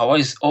 I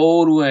was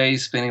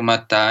always spending my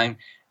time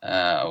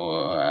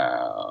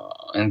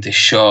in the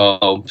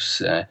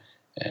shops,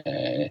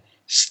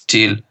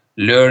 still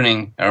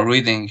learning and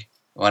reading.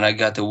 When I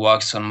got the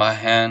wax on my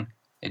hand,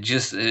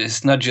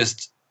 it's not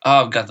just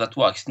I've got that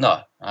wax.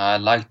 No, I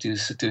like to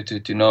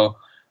know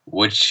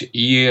which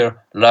year,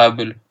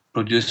 label,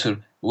 producer,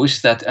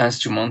 which that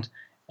instrument,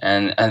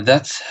 and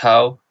that's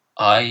how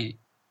I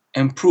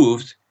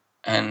improved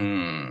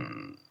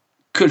and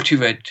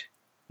cultivate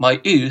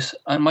my ears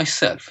and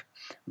myself.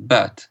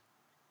 But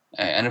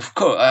and of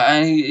course,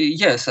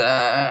 yes,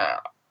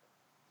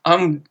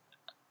 I'm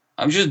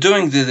I'm just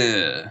doing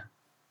the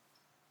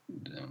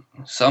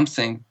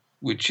something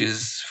which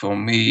is for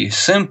me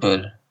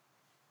simple.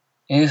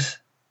 Is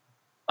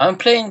I'm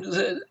playing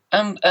the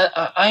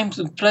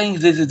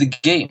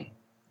game.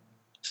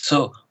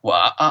 So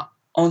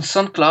on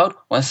SoundCloud,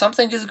 when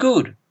something is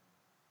good,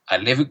 I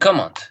leave a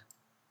comment.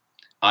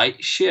 I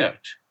share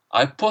it.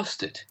 I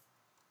post it.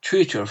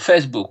 Twitter,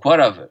 Facebook,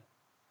 whatever.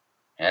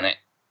 And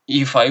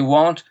if I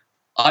want,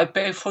 I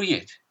pay for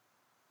it.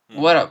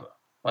 Whatever.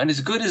 When it's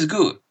good, it's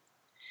good.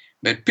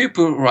 But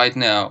people right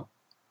now,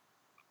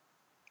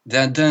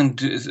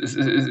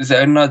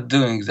 they're not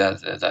doing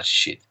that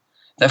shit.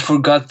 They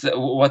forgot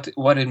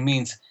what it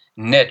means.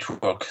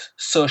 Network,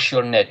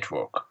 social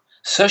network.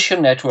 Social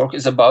network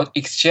is about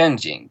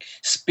exchanging,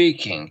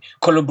 speaking,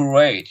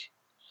 collaborate.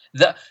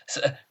 That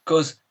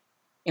because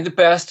in the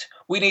past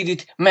we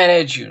needed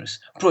managers,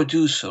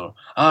 producer,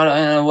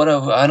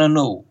 whatever, I don't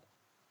know.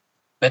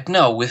 But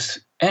now with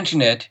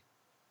internet,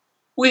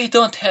 we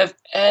don't have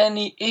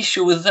any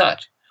issue with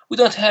that. We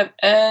don't have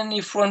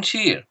any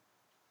frontier.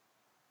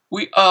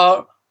 We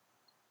are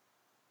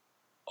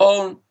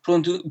own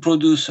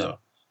producer.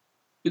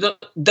 You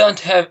don't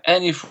have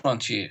any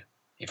frontier.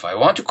 If I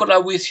want to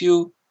collab with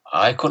you,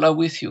 I collab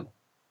with you.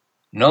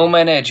 No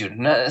manager,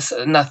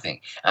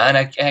 nothing. And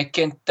I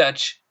can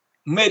touch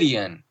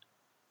million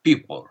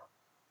people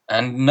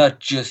and not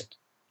just,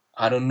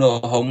 I don't know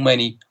how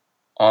many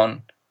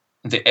on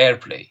the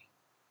airplay.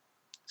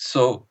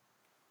 So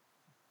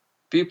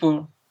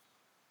people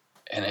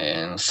in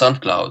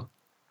SoundCloud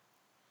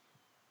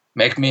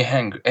make me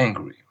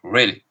angry,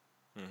 really.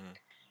 Mm-hmm.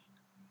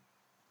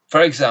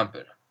 For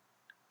example,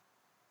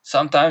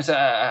 sometimes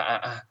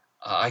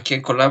I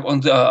can collab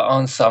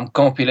on some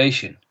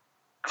compilation.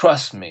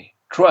 Trust me.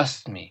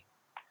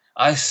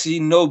 I see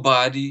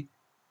nobody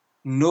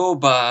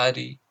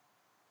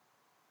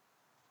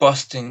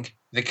posting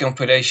the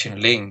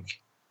compilation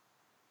link,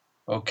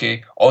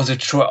 okay, or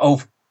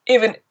of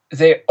even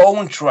their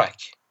own track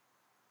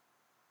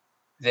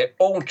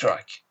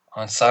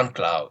on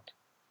SoundCloud,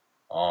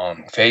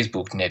 on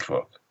Facebook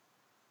network.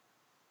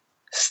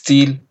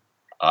 Still,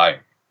 I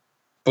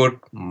put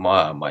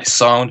my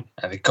sound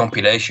and the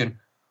compilation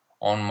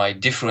on my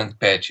different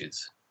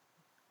pages.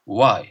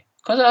 Why?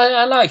 Because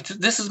I liked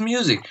this is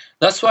music.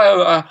 That's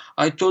why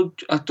I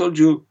told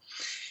you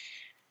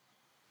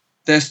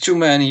there's too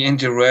many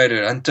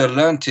underrated and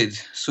talented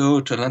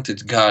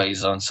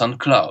guys on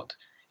SoundCloud,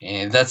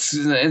 and that's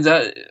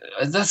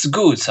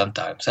good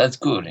sometimes. That's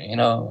good,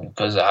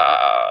 because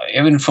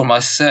even for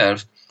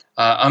myself,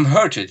 I'm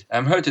hurted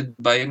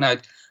by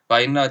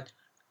not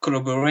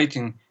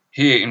collaborating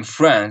here in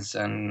France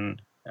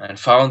and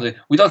found it.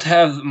 We don't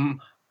have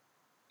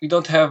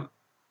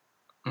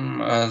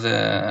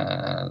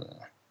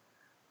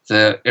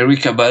the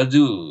Erika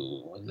Badu,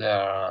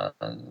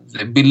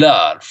 the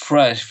Bilal,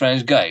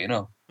 French guy,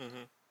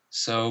 Mm-hmm.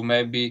 So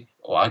maybe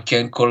I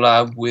can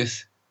collab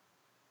with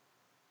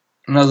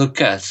another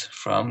cat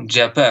from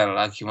Japan,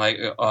 like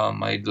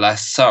my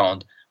last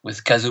sound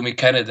with Kazumi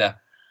Canada,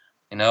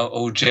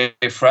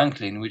 OJ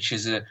Franklin, which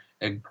is a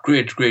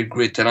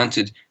great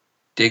talented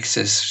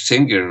Texas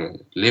singer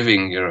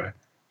living here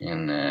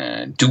in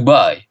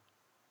Dubai.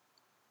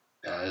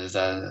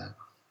 That,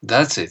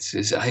 that's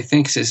it. I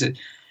think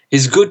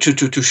it's good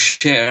to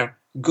share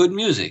good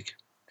music.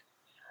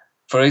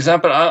 For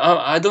example,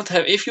 I don't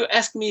have. If you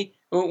ask me,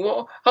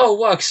 how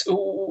Wax,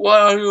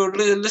 what are you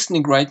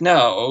listening right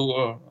now?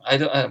 Or I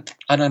don't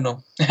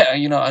know. I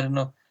don't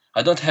know.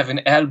 I don't have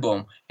an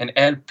album, an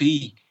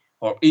LP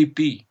or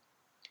EP,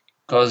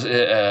 because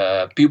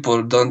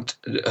people don't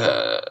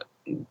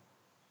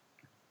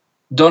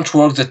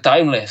work the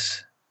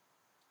timeless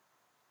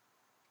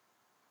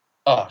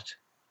art.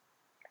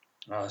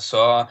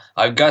 So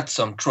I've got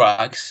some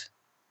tracks,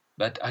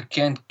 but I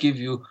can't give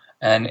you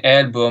an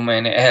album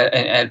and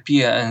an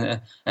LP and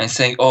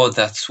saying, "Oh,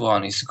 that's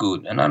one is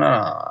good." No,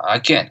 I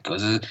can't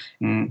because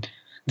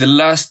the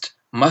last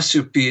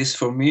masterpiece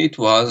for me it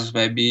was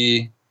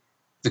maybe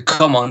the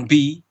Common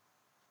Bee,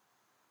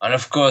 and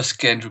of course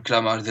Kendrick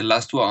Lamar, the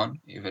last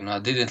one. Even I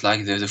didn't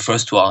like the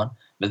first one,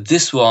 but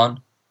this one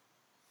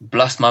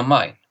blessed my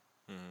mind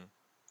Mm-hmm.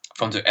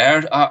 from the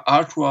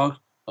artwork,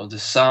 of the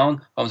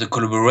sound, of the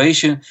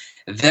collaboration.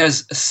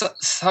 There's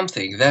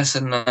something.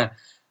 Uh,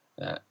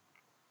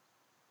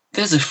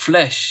 there's a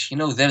flesh,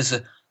 there's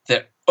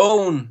their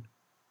own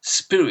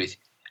spirit,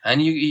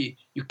 and you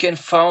can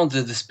find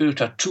the spirit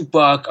of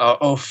Tupac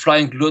or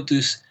Flying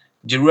Lotus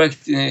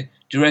directing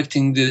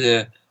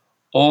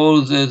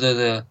all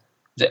the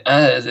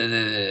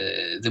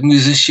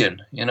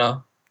musician,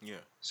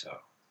 Yeah. So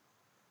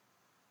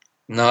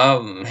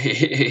now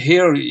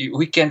here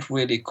we can't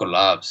really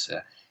collapse,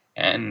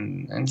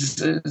 and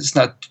it's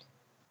not.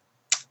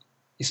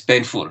 It's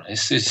painful.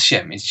 It's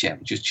shame. It's shame.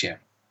 Just shame.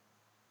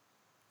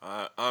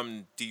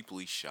 I'm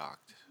deeply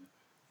shocked.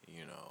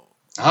 You know.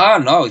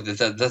 No,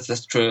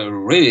 that's true,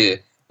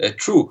 really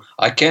true.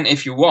 I can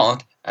if you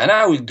want, and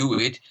I will do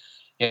it.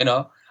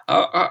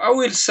 I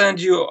will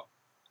send you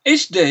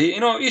each day.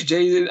 Each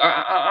day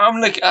I'm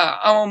like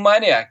I'm a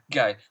maniac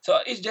guy. So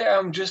each day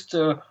I'm just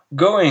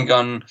going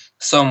on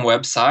some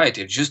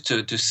website just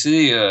to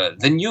see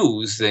the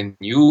news.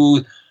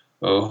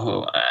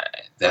 Uh,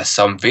 there's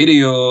some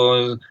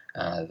videos,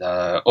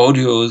 the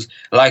audios,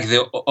 like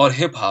the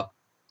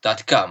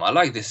allhiphop.com. I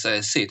like this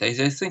site. I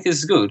think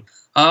it's good.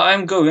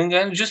 I'm going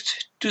and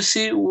just to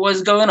see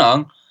what's going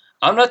on.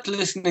 I'm not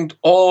listening to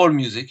all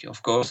music,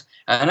 of course.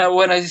 And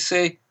when I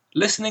say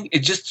listening,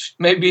 it's just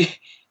maybe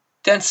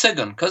 10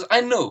 seconds, because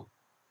I know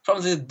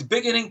from the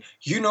beginning,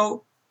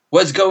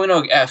 what's going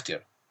on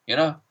after, you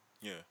know?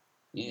 Yeah.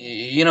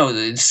 You know,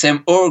 the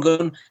same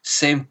organ,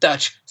 same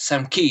touch,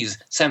 same keys,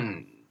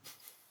 same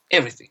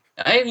everything.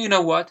 And you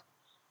know what?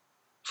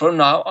 For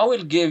now, I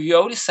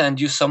will send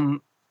you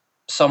some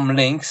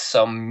links,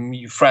 some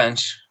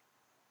French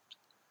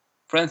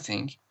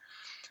thing,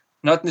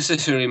 not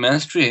necessarily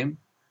mainstream,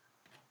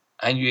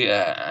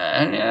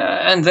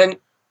 and then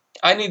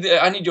I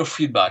need your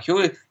feedback.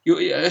 Sure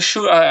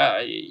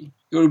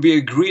you'll be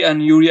agree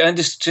and you will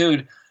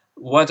understood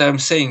what I'm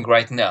saying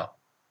right now.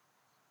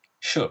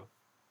 Sure,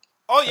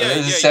 Oh yeah, the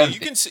yeah, yeah. same You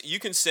thing. can you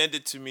can send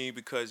it to me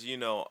because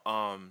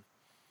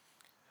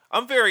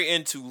I'm very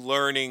into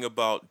learning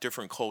about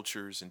different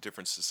cultures and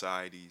different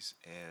societies,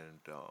 and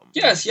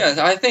Yes, yes.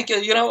 I think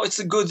it's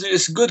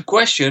a good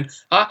question.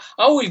 I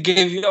will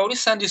give you. I will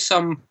send you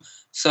some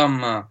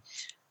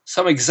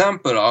some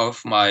example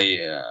of my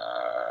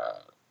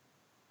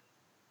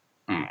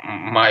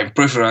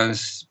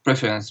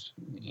preference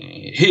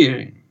here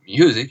in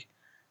music.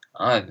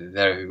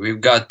 There we've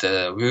got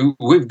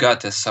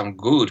some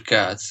good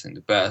cats in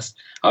the past.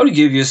 I will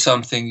give you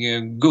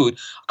something good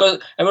because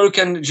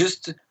American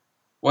just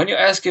when you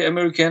ask an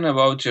American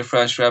about a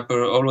French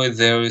rapper, always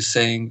there is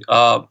saying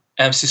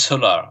MC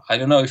Solar. I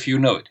don't know if you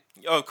know it.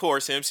 of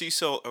course, MC.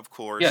 So of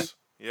Yeah, course,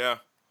 yeah.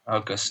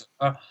 okay.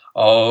 Solar.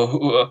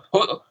 Oh,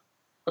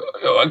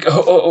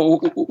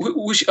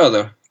 which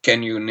other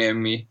can you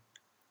name me?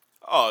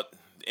 Oh,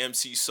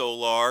 MC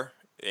Solar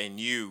and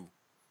you.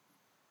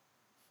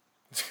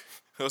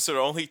 Those are the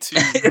only two.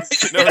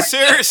 No,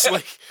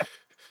 seriously.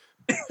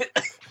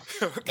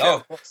 Okay. No,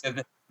 of course,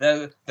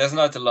 there's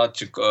not a lot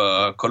to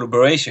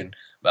collaboration,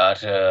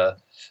 but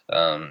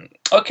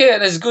okay,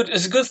 that's good.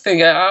 It's a good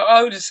thing.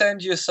 I will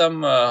send you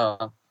some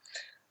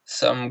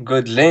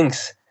good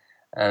links,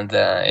 and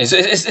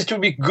it will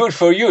be good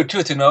for you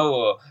too to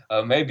know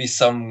maybe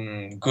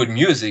some good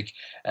music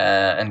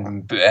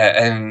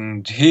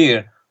and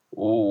here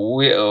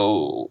we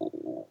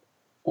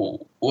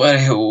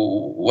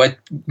what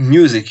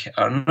music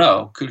are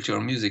now cultural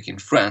music in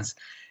France.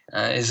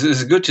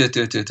 It's good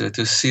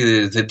to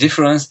see the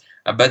difference,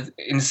 but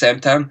in the same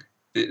time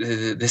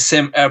the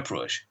same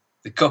approach,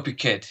 the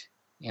copycat,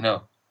 you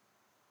know.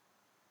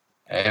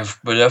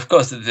 But of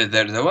course,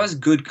 there was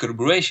good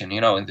collaboration, you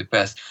know, in the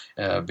past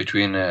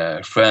between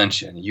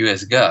French and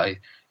U.S. guy,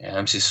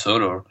 MC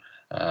Solar.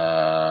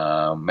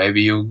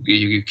 Maybe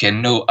you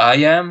can know I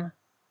Am.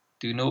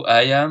 Do you know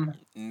I Am?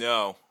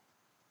 No.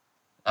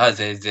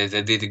 They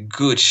did a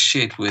good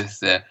shit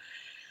with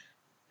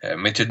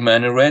Method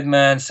Man and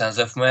Redman, Sons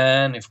of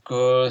Man, of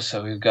course.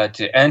 So we've got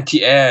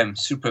NTM,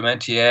 Supreme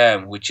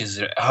NTM, which is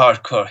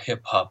hardcore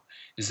hip hop.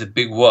 Is a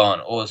big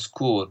one, old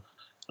school,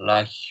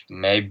 like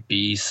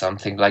maybe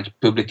something like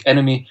Public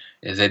Enemy.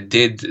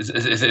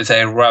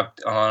 They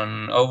rapped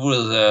on over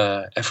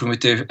the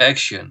affirmative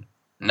action,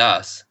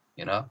 Nas,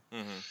 you know,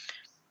 Hmm.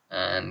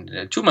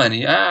 and too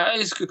many.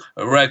 It's good.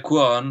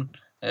 Raekwon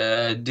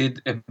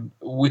did,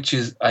 which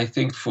is I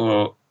think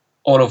for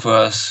all of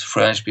us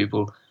French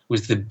people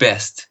was the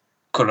best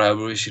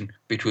collaboration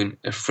between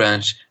a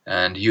French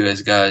and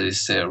US guys.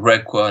 Is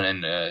Raekwon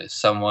and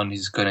someone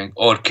is calling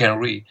Or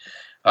Kenry.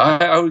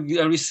 I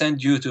will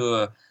send you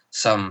to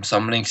some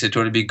links. It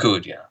will be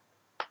good. Yeah,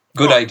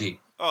 good Oh, idea.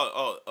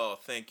 oh.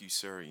 Thank you,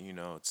 sir.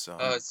 It's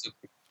It's,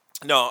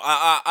 no.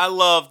 I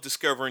love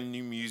discovering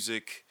new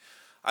music.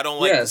 I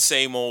don't like the yes,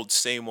 same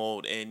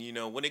old.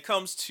 And when it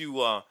comes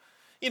to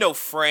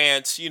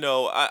France,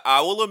 I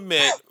will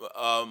admit,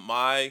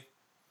 my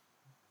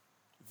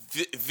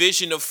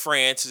vision of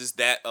France is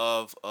that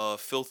of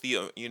filthy.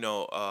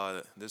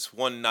 This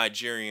one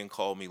Nigerian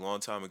called me a long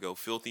time ago,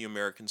 filthy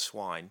American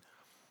swine.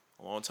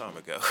 A long time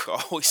ago.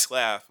 I always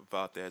laugh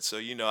about that. So,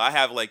 I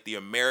have like the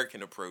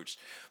American approach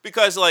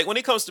because, like, when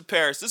it comes to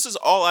Paris, this is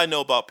all I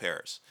know about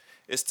Paris.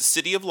 It's the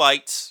city of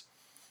lights.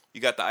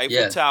 You got the Eiffel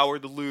yes. Tower,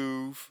 the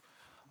Louvre,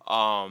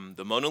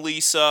 the Mona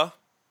Lisa,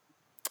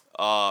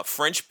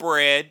 French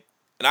bread,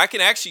 and I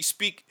can actually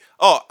speak.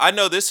 Oh, I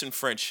know this in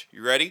French.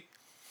 You ready?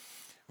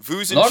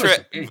 Vous No, it's entrez.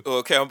 okay.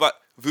 Okay, I'm about.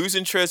 Vous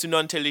entrez un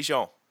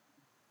intelligent.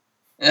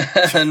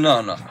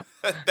 No, no,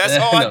 That's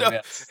all I no, know.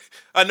 yes.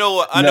 I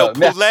know. I know. No,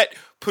 merci. Poulet.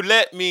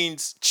 Poulet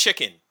means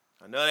chicken.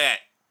 I know that.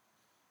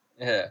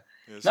 Yeah.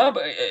 Yes, No, sir.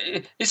 but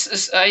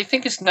it's I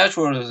think it's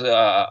natural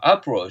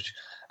approach.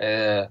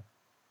 Uh,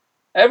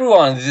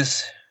 Everyone in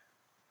this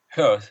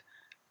earth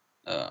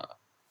uh,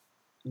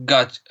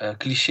 got a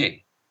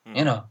cliche, you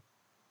Mm-hmm. know.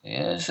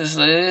 Yes,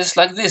 it's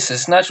like this.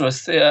 It's natural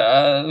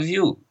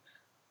view.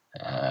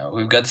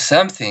 We've got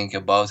something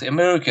about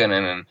American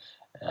and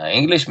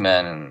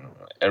Englishman and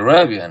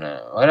Arabian,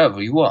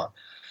 whatever you want.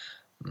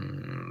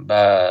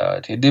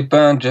 But it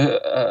depends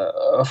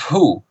of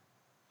who.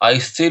 I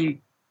still,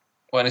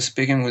 when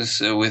speaking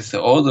with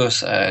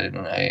others,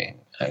 I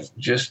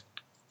just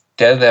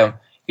tell them,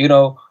 you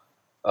know,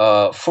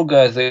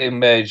 forget the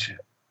image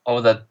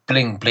of that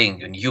bling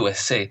bling in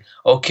USA.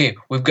 Okay,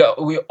 we've got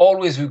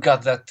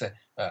that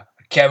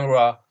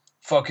camera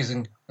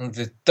focusing on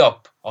the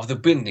top of the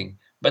building,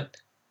 but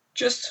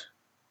just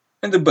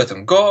in the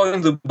bottom. Go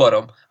in the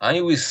bottom, and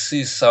you will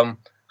see some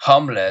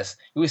homeless.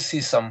 You will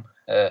see some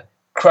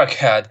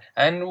crackhead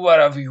and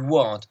whatever you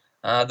want,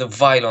 the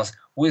violence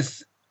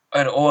with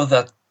and all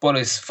that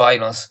police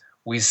violence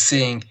we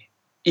seeing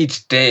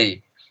each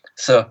day.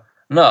 So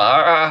no,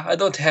 I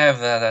don't have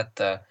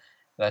that.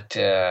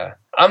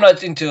 I'm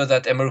not into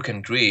that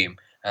American dream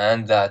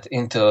and that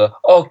into,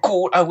 oh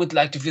cool, I would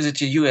like to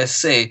visit your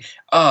USA.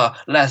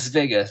 Las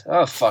Vegas.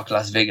 Oh fuck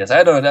Las Vegas.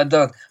 I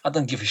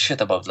don't give a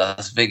shit about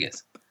Las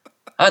Vegas.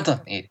 I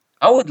don't need it.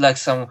 I would like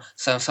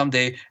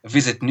someday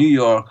visit New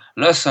York,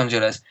 Los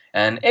Angeles,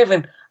 and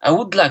even I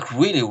would like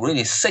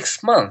really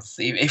 6 months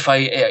if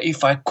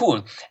I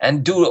could,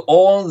 and do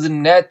all the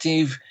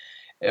native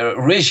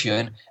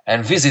region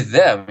and visit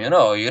them. You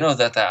know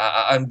that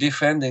I'm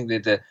defending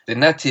the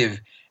native.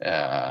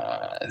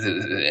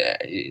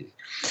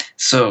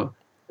 So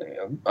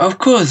of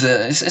course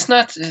it's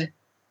not.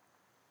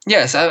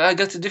 Yes, I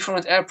got a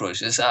different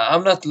approach.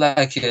 I'm not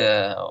like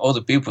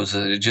other people,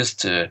 so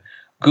just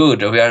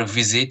good. We are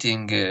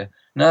visiting.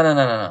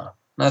 No.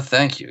 No,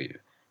 thank you.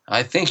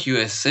 I think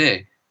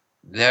USA,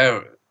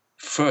 they're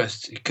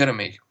first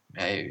economic,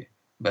 maybe,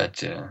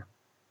 but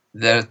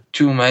there are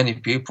too many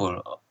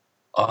people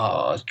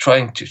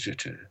trying to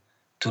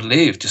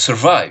live, to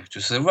survive, to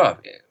survive.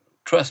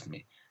 Trust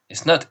me,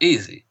 it's not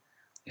easy.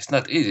 It's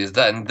not easy.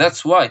 And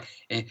that's why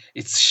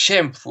it's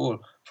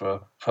shameful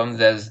from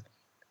those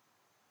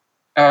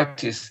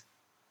artists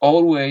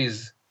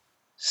always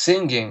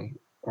singing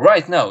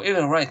right now,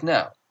 even right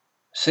now,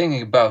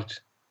 singing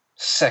about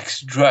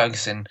sex,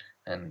 drugs, and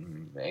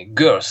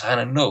girls. I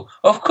don't know.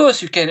 Of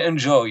course, you can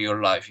enjoy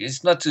your life.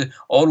 It's not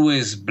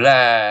always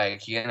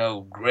black,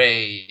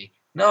 gray.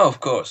 No, of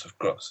course.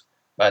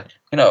 But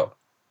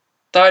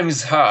time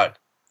is hard.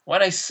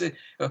 When I say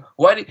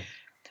why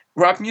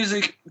rap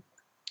music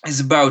is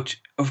about,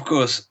 of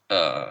course,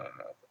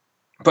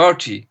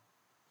 party,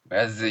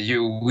 as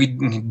we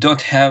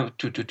don't have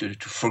to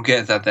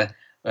forget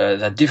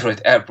that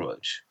different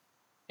approach,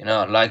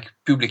 like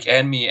Public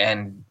Enemy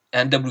and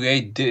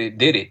NWA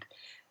did it,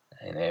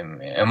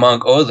 and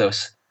among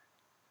others.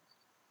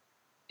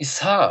 It's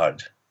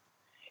hard.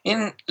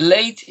 In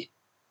late,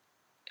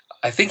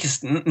 I think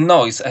it's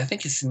no, I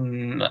think it's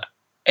in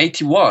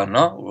 81,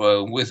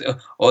 no, with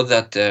all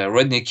that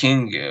Rodney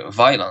King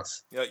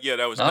violence, Yeah,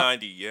 that was no,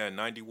 90. Yeah,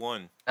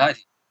 91.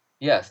 90,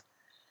 yes.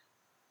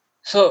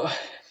 So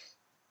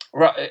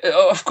right,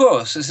 of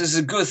course, this is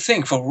a good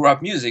thing for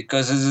rap music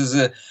because this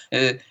is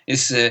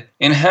it's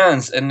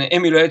enhance and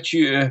emulate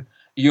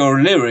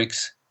your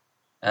lyrics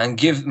and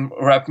give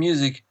rap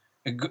music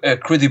a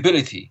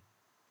credibility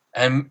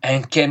and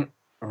can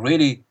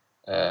really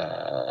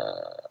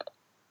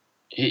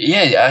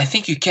yeah, I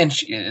think you can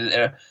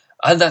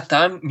at that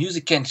time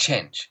music can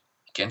change.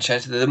 It can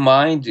change the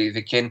mind.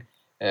 They can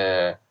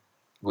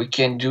we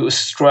can do a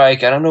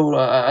strike. I don't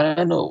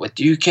know, but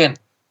you can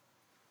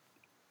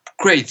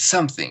create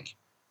something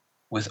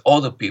with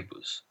other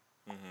peoples.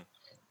 Hmm.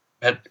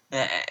 But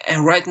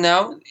and right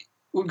now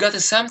we got a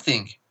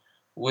something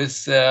with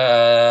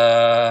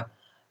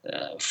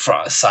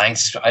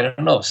science. I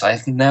don't know,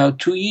 science now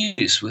 2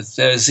 years with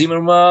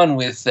Zimmerman,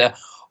 with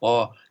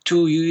or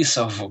 2 years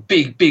of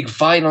big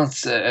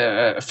violence,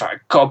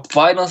 cop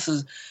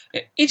violences.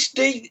 Each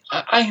day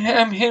I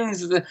am hearing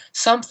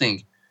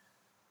something.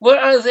 Where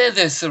are they,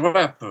 these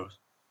rappers?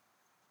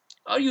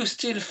 Are you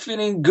still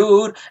feeling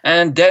good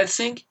and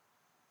dancing?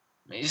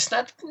 It's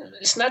not.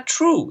 It's not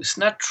true. It's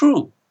not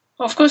true.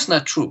 Of course,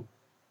 not true.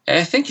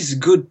 I think it's a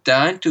good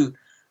time to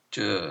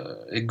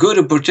a good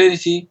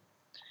opportunity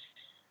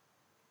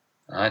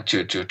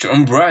to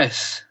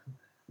embrace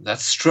that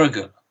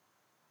struggle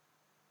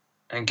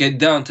and get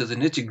down to the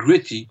nitty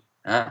gritty,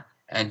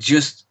 and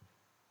just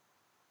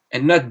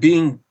and not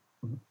being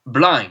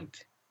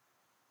blind.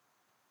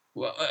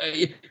 Well,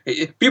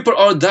 people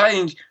are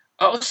dying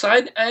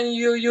outside, and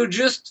you're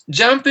just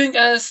jumping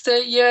and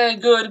say, yeah,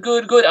 good.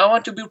 I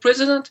want to be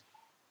president.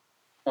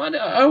 What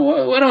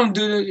I'm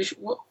doing?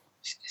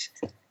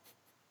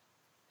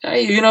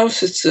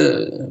 It's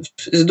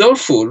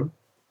doleful.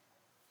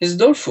 It's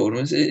doleful.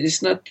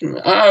 It's not.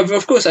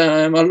 Of course,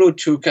 I'm alluded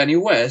to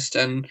Kanye West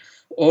and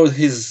all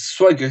his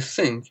swagger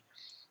thing,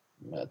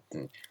 but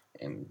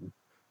and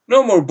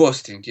no more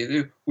boasting.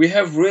 We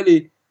have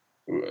really,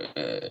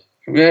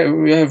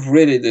 we have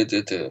really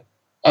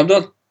I'm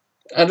not.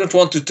 I don't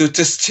want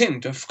to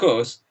stint, of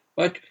course,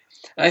 but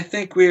I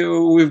think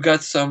we've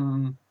got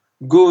some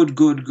good.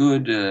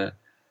 Uh,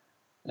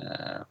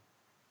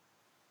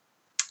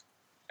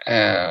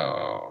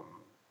 uh,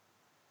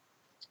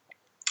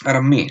 I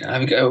don't mean.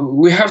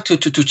 We have to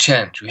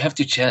change. We have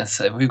to change.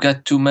 We've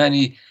got too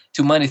many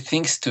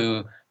things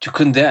to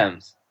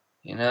condemn.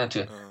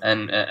 To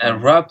Uh,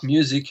 and rap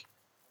music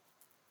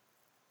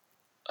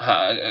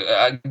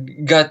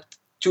got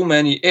too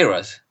many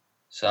eras.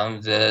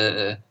 Some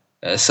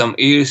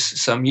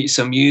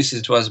years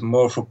it was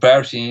more for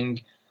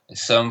partying.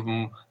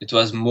 Some it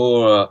was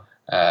more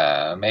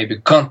maybe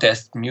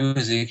contest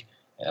music,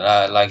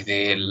 like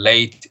the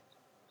late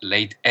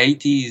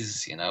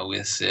 80s,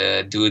 with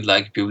dude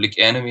like Public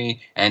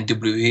Enemy,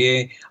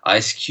 NWA,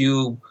 Ice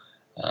Cube.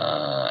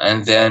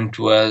 and then it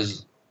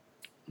was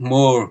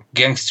more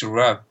gangster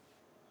rap.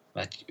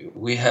 But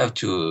we have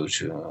to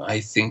I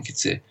think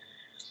it's a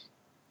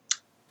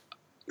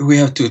we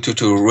have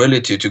to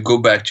really to go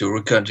back to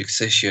recording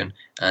session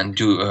and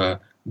do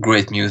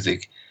great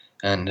music.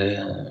 And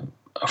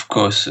of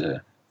course,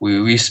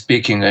 we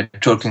speaking and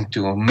talking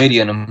to a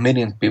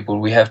million people.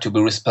 We have to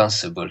be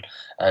responsible,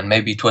 and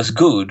maybe it was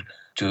good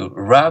to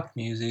rap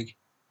music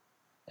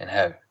and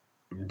have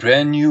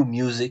brand new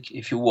music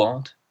if you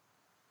want,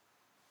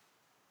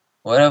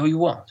 whatever you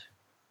want.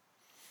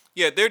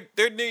 Yeah,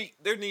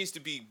 there needs to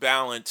be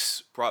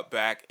balance brought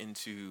back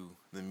into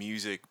the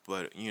music,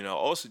 but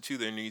also too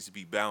there needs to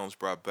be balance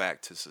brought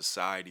back to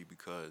society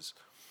because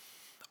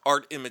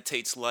art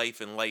imitates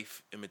life and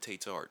life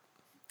imitates art.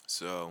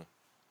 So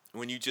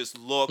when you just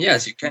look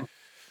Yes, you can.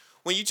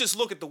 when you just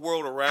look at the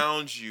world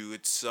around you,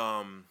 it's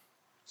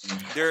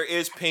there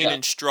is pain Yeah,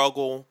 and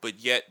struggle, but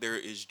yet there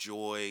is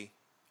joy.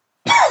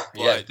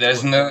 yes. But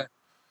but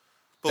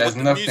but There's with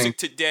the nothing. music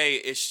today,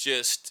 it's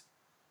just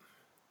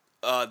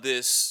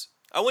this.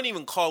 I wouldn't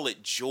even call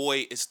it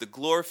joy. It's the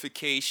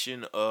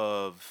glorification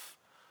of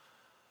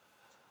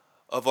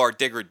our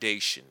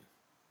degradation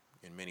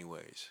in many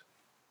ways.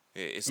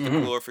 It's the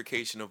Mhm.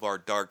 glorification of our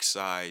dark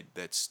side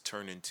that's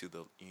turned into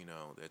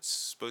that's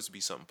supposed to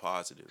be something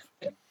positive.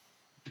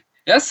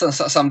 Yes,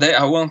 someday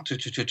I want to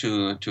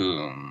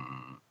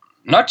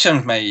not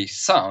change my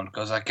sound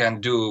because I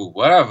can do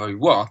whatever you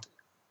want,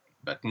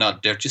 but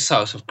not dirty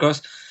south, of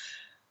course.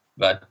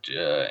 But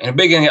in the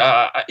beginning,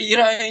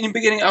 in the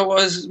beginning, I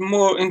was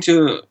more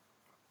into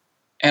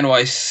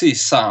NYC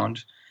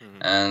sound,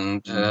 Hmm.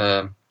 and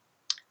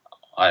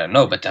I don't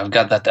know, but I've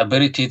got that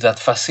ability, that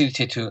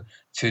facility to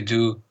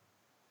do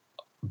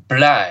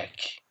black,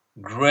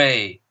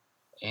 gray,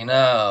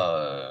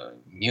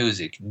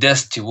 music,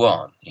 dusty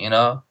one,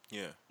 Yeah.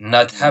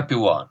 not happy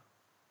one.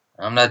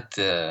 I'm not.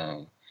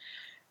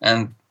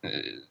 And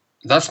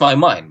that's my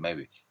mind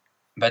maybe.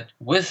 But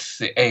with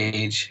the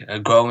age,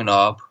 growing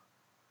up,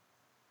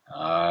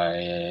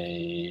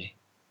 I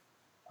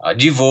I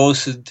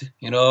divorced,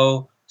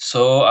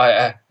 so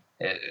I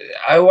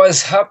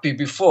was happy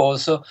before,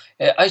 so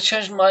I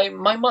changed my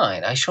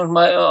mind. I changed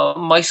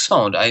my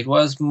sound. I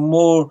was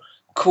more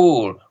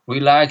cool,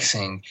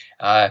 relaxing,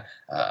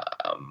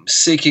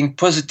 seeking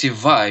positive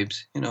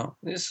vibes.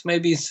 This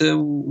maybe it's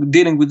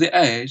dealing with the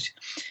age.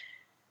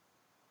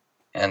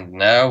 And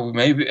now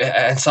maybe,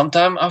 and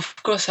sometimes, of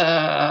course,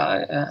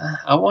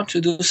 I want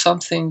to do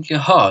something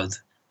hard,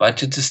 but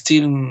to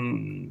still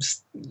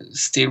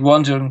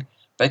wondering.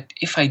 But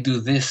if I do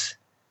this,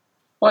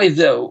 why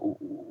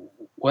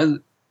well,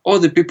 all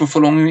the people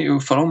follow me.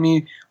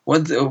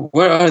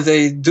 Where are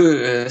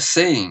they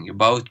saying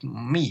about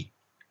me?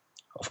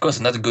 Of course,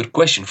 not a good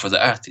question for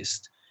the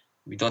artist.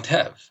 We don't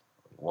have.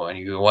 When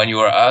you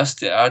are asked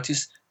the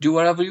artist, do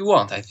whatever you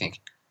want. I think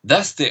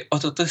that's the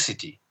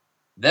authenticity.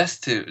 That's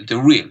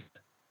the real.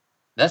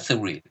 That's the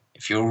real.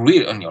 If you're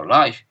real in your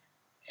life,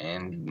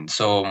 and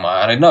so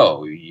I don't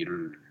know,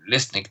 you're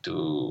listening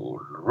to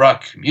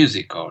rock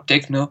music or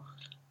techno,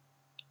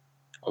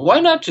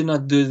 why not to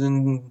not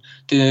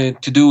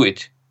to do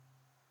it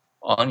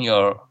on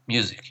your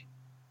music?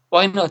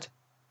 Why not?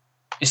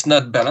 It's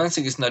not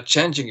balancing, it's not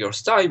changing your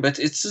style, but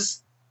it's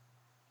just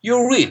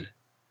you're real.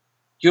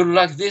 You're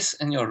like this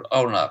in your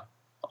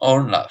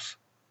own life.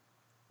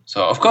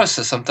 So of course,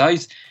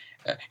 sometimes,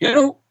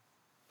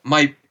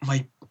 my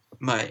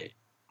my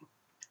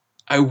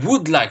I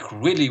would like,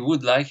 really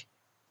would like,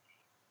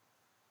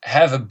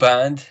 have a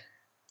band,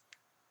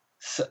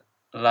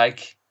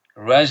 like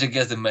Rage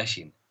Against the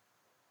Machine.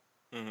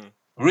 Hmm.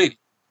 Really.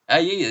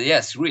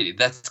 Yes, really.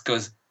 That's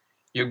because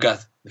you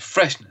got the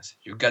freshness,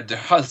 you got the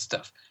hot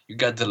stuff, you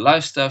got the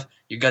live stuff,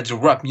 you got the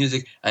rap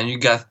music, and you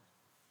got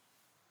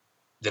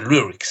the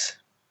lyrics.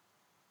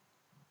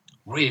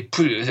 Really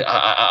pretty.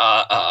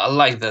 I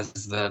like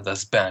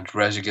this band,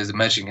 Rage Against the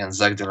Machine and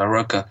Zach De La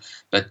Rocca,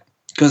 but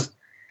because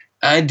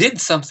I did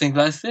something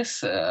like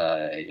this,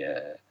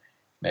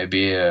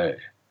 maybe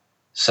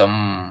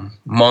some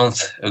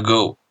month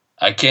ago.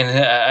 I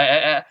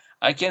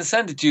can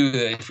send it to you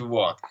if you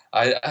want.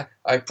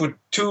 I put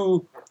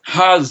two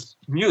hard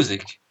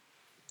music,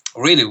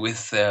 really,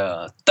 with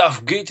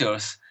tough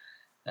guitars,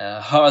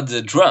 hard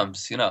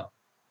drums,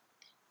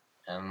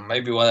 and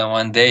maybe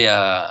one day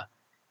I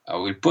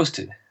will post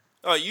it.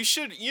 You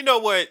should. You know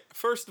what?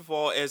 First of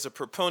all, as a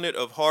proponent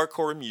of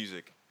hardcore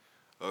music,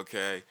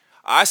 okay,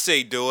 I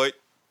say do it.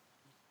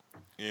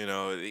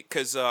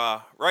 Because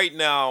right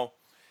now,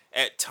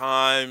 at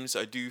times,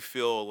 I do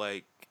feel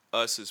like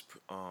us as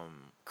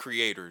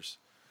creators,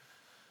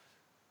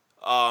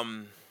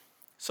 um,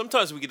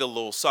 sometimes we get a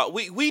little soft.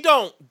 We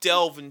don't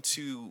delve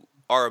into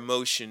our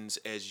emotions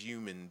as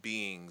human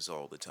beings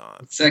all the time.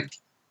 Exactly,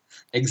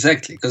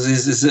 exactly, because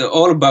this is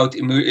all about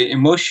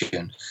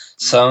emotion.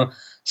 Mm-hmm.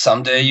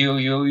 Someday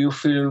you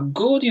feel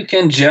good, you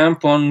can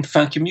jump on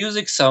funky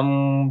music.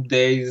 Some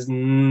days,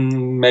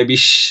 maybe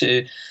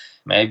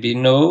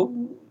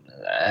no.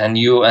 and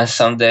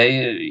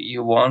someday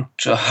you want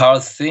a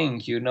hard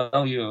thing,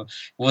 you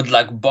would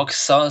like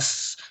box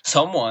us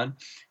someone.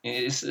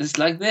 It's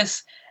like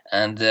this.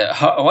 And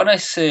when I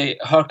say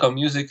hardcore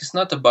music, it's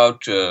not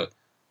about uh,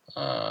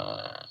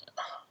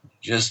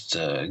 just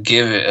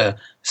give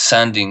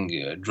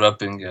sending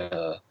dropping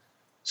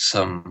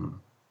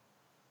some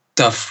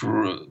tough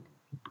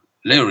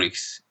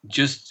lyrics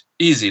just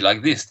easy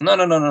like this. No,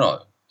 no, no, no,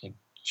 no. It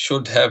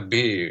should have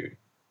be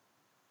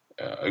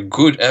a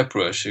good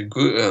approach, a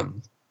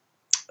good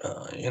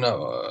you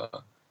know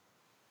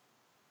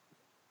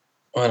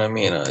what I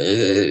mean.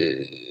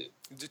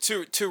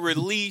 To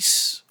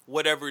release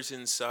whatever's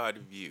inside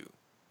of you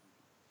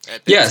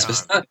at that Yes, but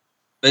it's time. not.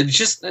 But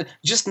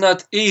just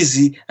not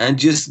easy,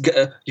 and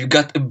you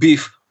got a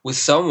beef with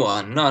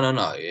someone. No, no,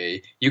 no.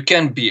 You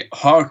can be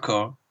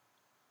hardcore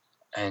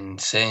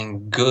and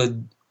saying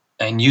good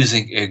and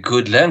using a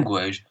good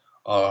language.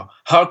 Or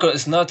hardcore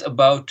is not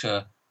about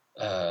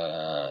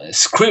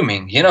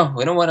screaming. You know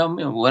what I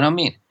mean. What I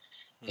mean.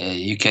 Hmm.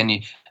 You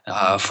can.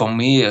 For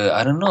me,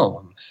 I don't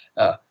know.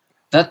 Uh,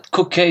 that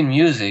cocaine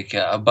music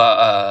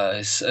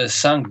about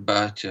sung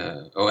about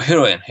or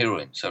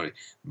heroin. Sorry,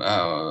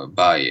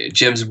 by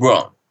James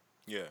Brown.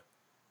 Yeah.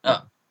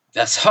 Uh,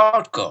 that's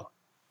hardcore.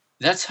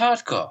 That's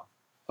hardcore.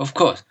 Of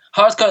course,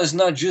 hardcore is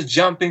not just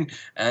jumping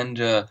and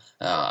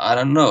I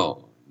don't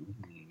know,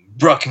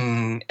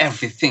 breaking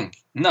everything.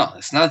 No,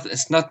 it's not.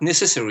 It's not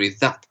necessary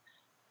that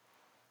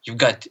you've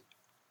got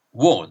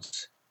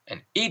words,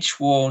 and each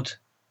word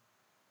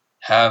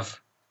have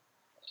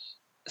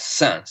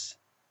sense.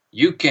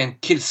 You can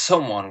kill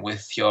someone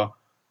with your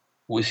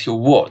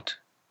word.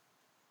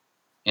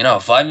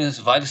 Violence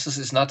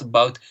is not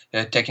about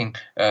taking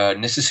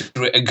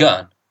necessarily a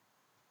gun.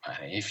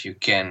 If you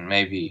can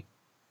maybe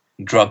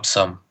drop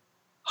some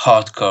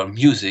hardcore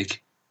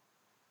music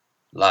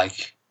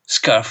like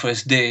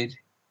Scarface did,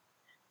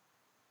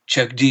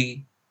 Chuck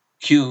D,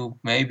 Cube,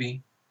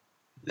 maybe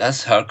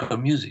that's hardcore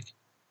music.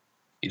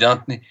 You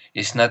don't.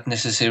 It's not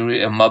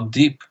necessarily a Mobb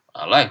Deep.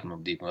 I like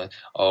Mobb Deep,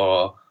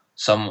 or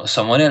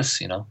someone else.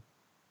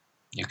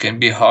 You can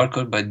be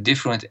hardcore by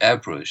different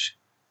approach.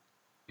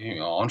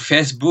 On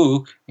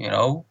Facebook,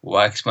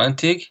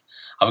 Waxmantic.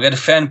 I've got a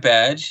fan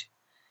page.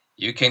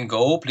 You can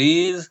go,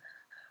 please.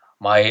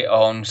 My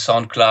own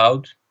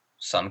SoundCloud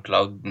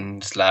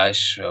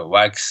slash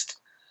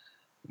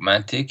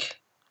Waxmantic.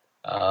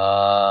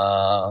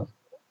 Uh,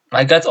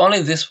 I got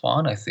only this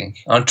one, I think.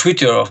 On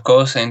Twitter, of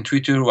course, and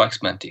Twitter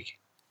Waxmantic.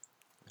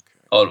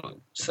 All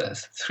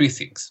says three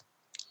things.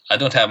 I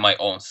don't have my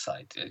own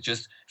site.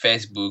 Just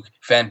Facebook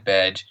fan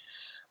page,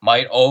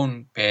 my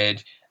own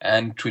page,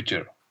 and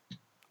Twitter,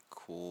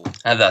 Cool.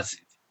 and that's it.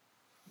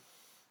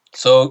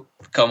 So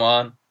come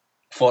on,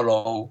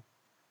 follow,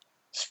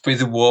 spread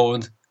the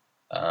word.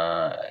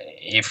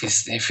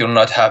 If you're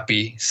not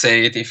happy,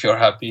 say it. If you're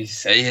happy,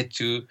 say it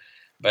too.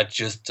 But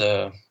just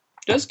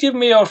give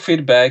me your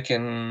feedback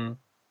and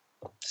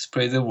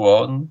spread the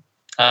word.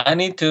 I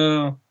need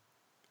to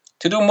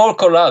do more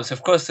collabs.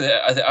 Of course,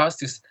 the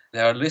artists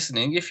that are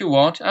listening, if you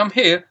want, I'm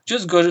here.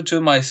 Just go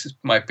to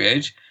my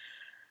page,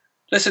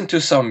 listen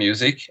to some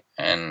music,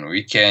 and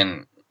we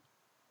can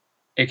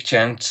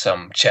exchange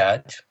some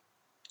chat,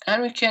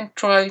 and we can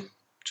try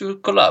to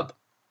collab.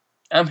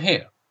 I'm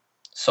here.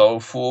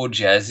 Soulful,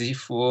 jazzy,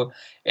 for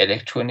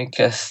electronic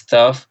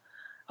stuff.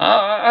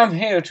 I'm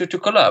here to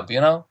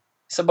collab.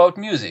 It's about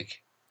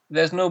music.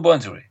 There's no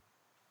boundary,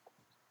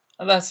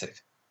 and that's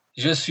it.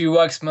 Je suis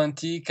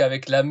Waxmantic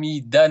avec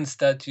l'ami Dan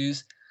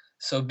Status.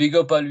 So big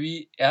up à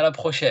lui et à la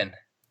prochaine.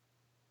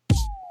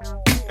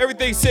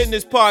 Everything said in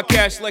this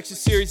podcast lecture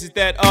series is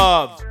that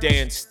of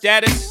Dan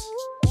Status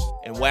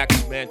and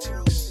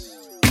Waxmantics.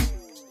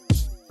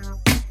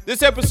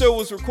 This episode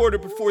was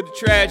recorded before the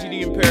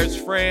tragedy in Paris,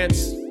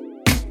 France.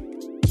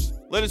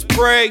 Let us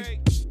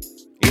pray,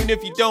 even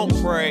if you don't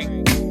pray.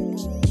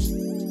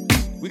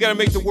 We gotta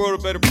make the world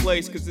a better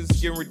place because this is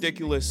getting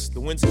ridiculous. The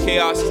winds of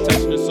chaos is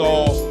touching us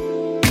all.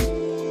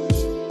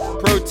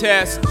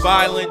 Protest,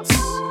 violence.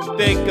 You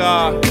think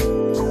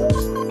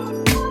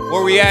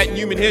where we at in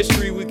human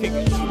history, we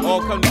can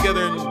all come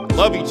together and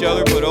love each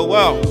other, but oh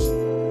well.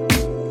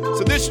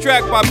 So this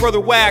track by Brother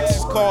Wax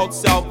is called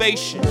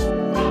Salvation.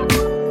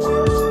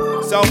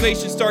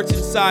 Salvation starts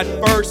inside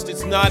first.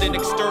 It's not an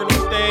external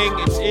thing.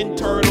 It's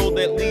internal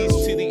that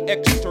leads to the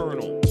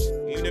external.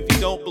 Even if you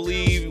don't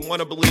believe, you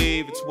want to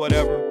believe, it's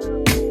whatever.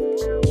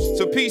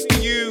 So peace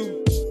to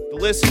you, the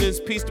listeners.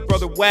 Peace to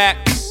Brother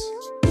Wax.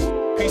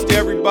 Peace to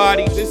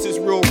everybody. This is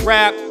Real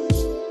Rap.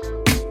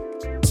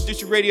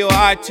 Stitcher Radio,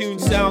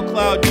 iTunes,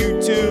 SoundCloud,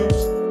 YouTube.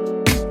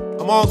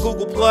 I'm on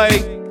Google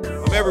Play.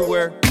 I'm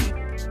everywhere.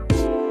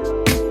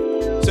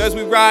 So as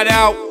we ride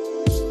out,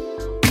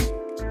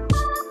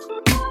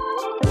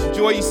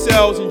 enjoy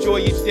yourselves, enjoy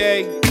your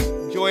day,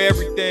 enjoy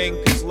everything,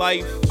 because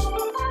life,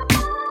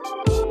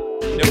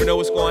 you never know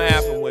what's going to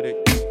happen with it.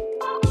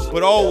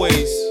 But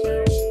always,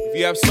 if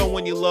you have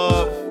someone you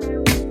love,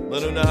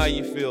 let them know how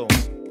you feel.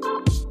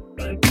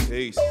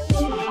 Peace.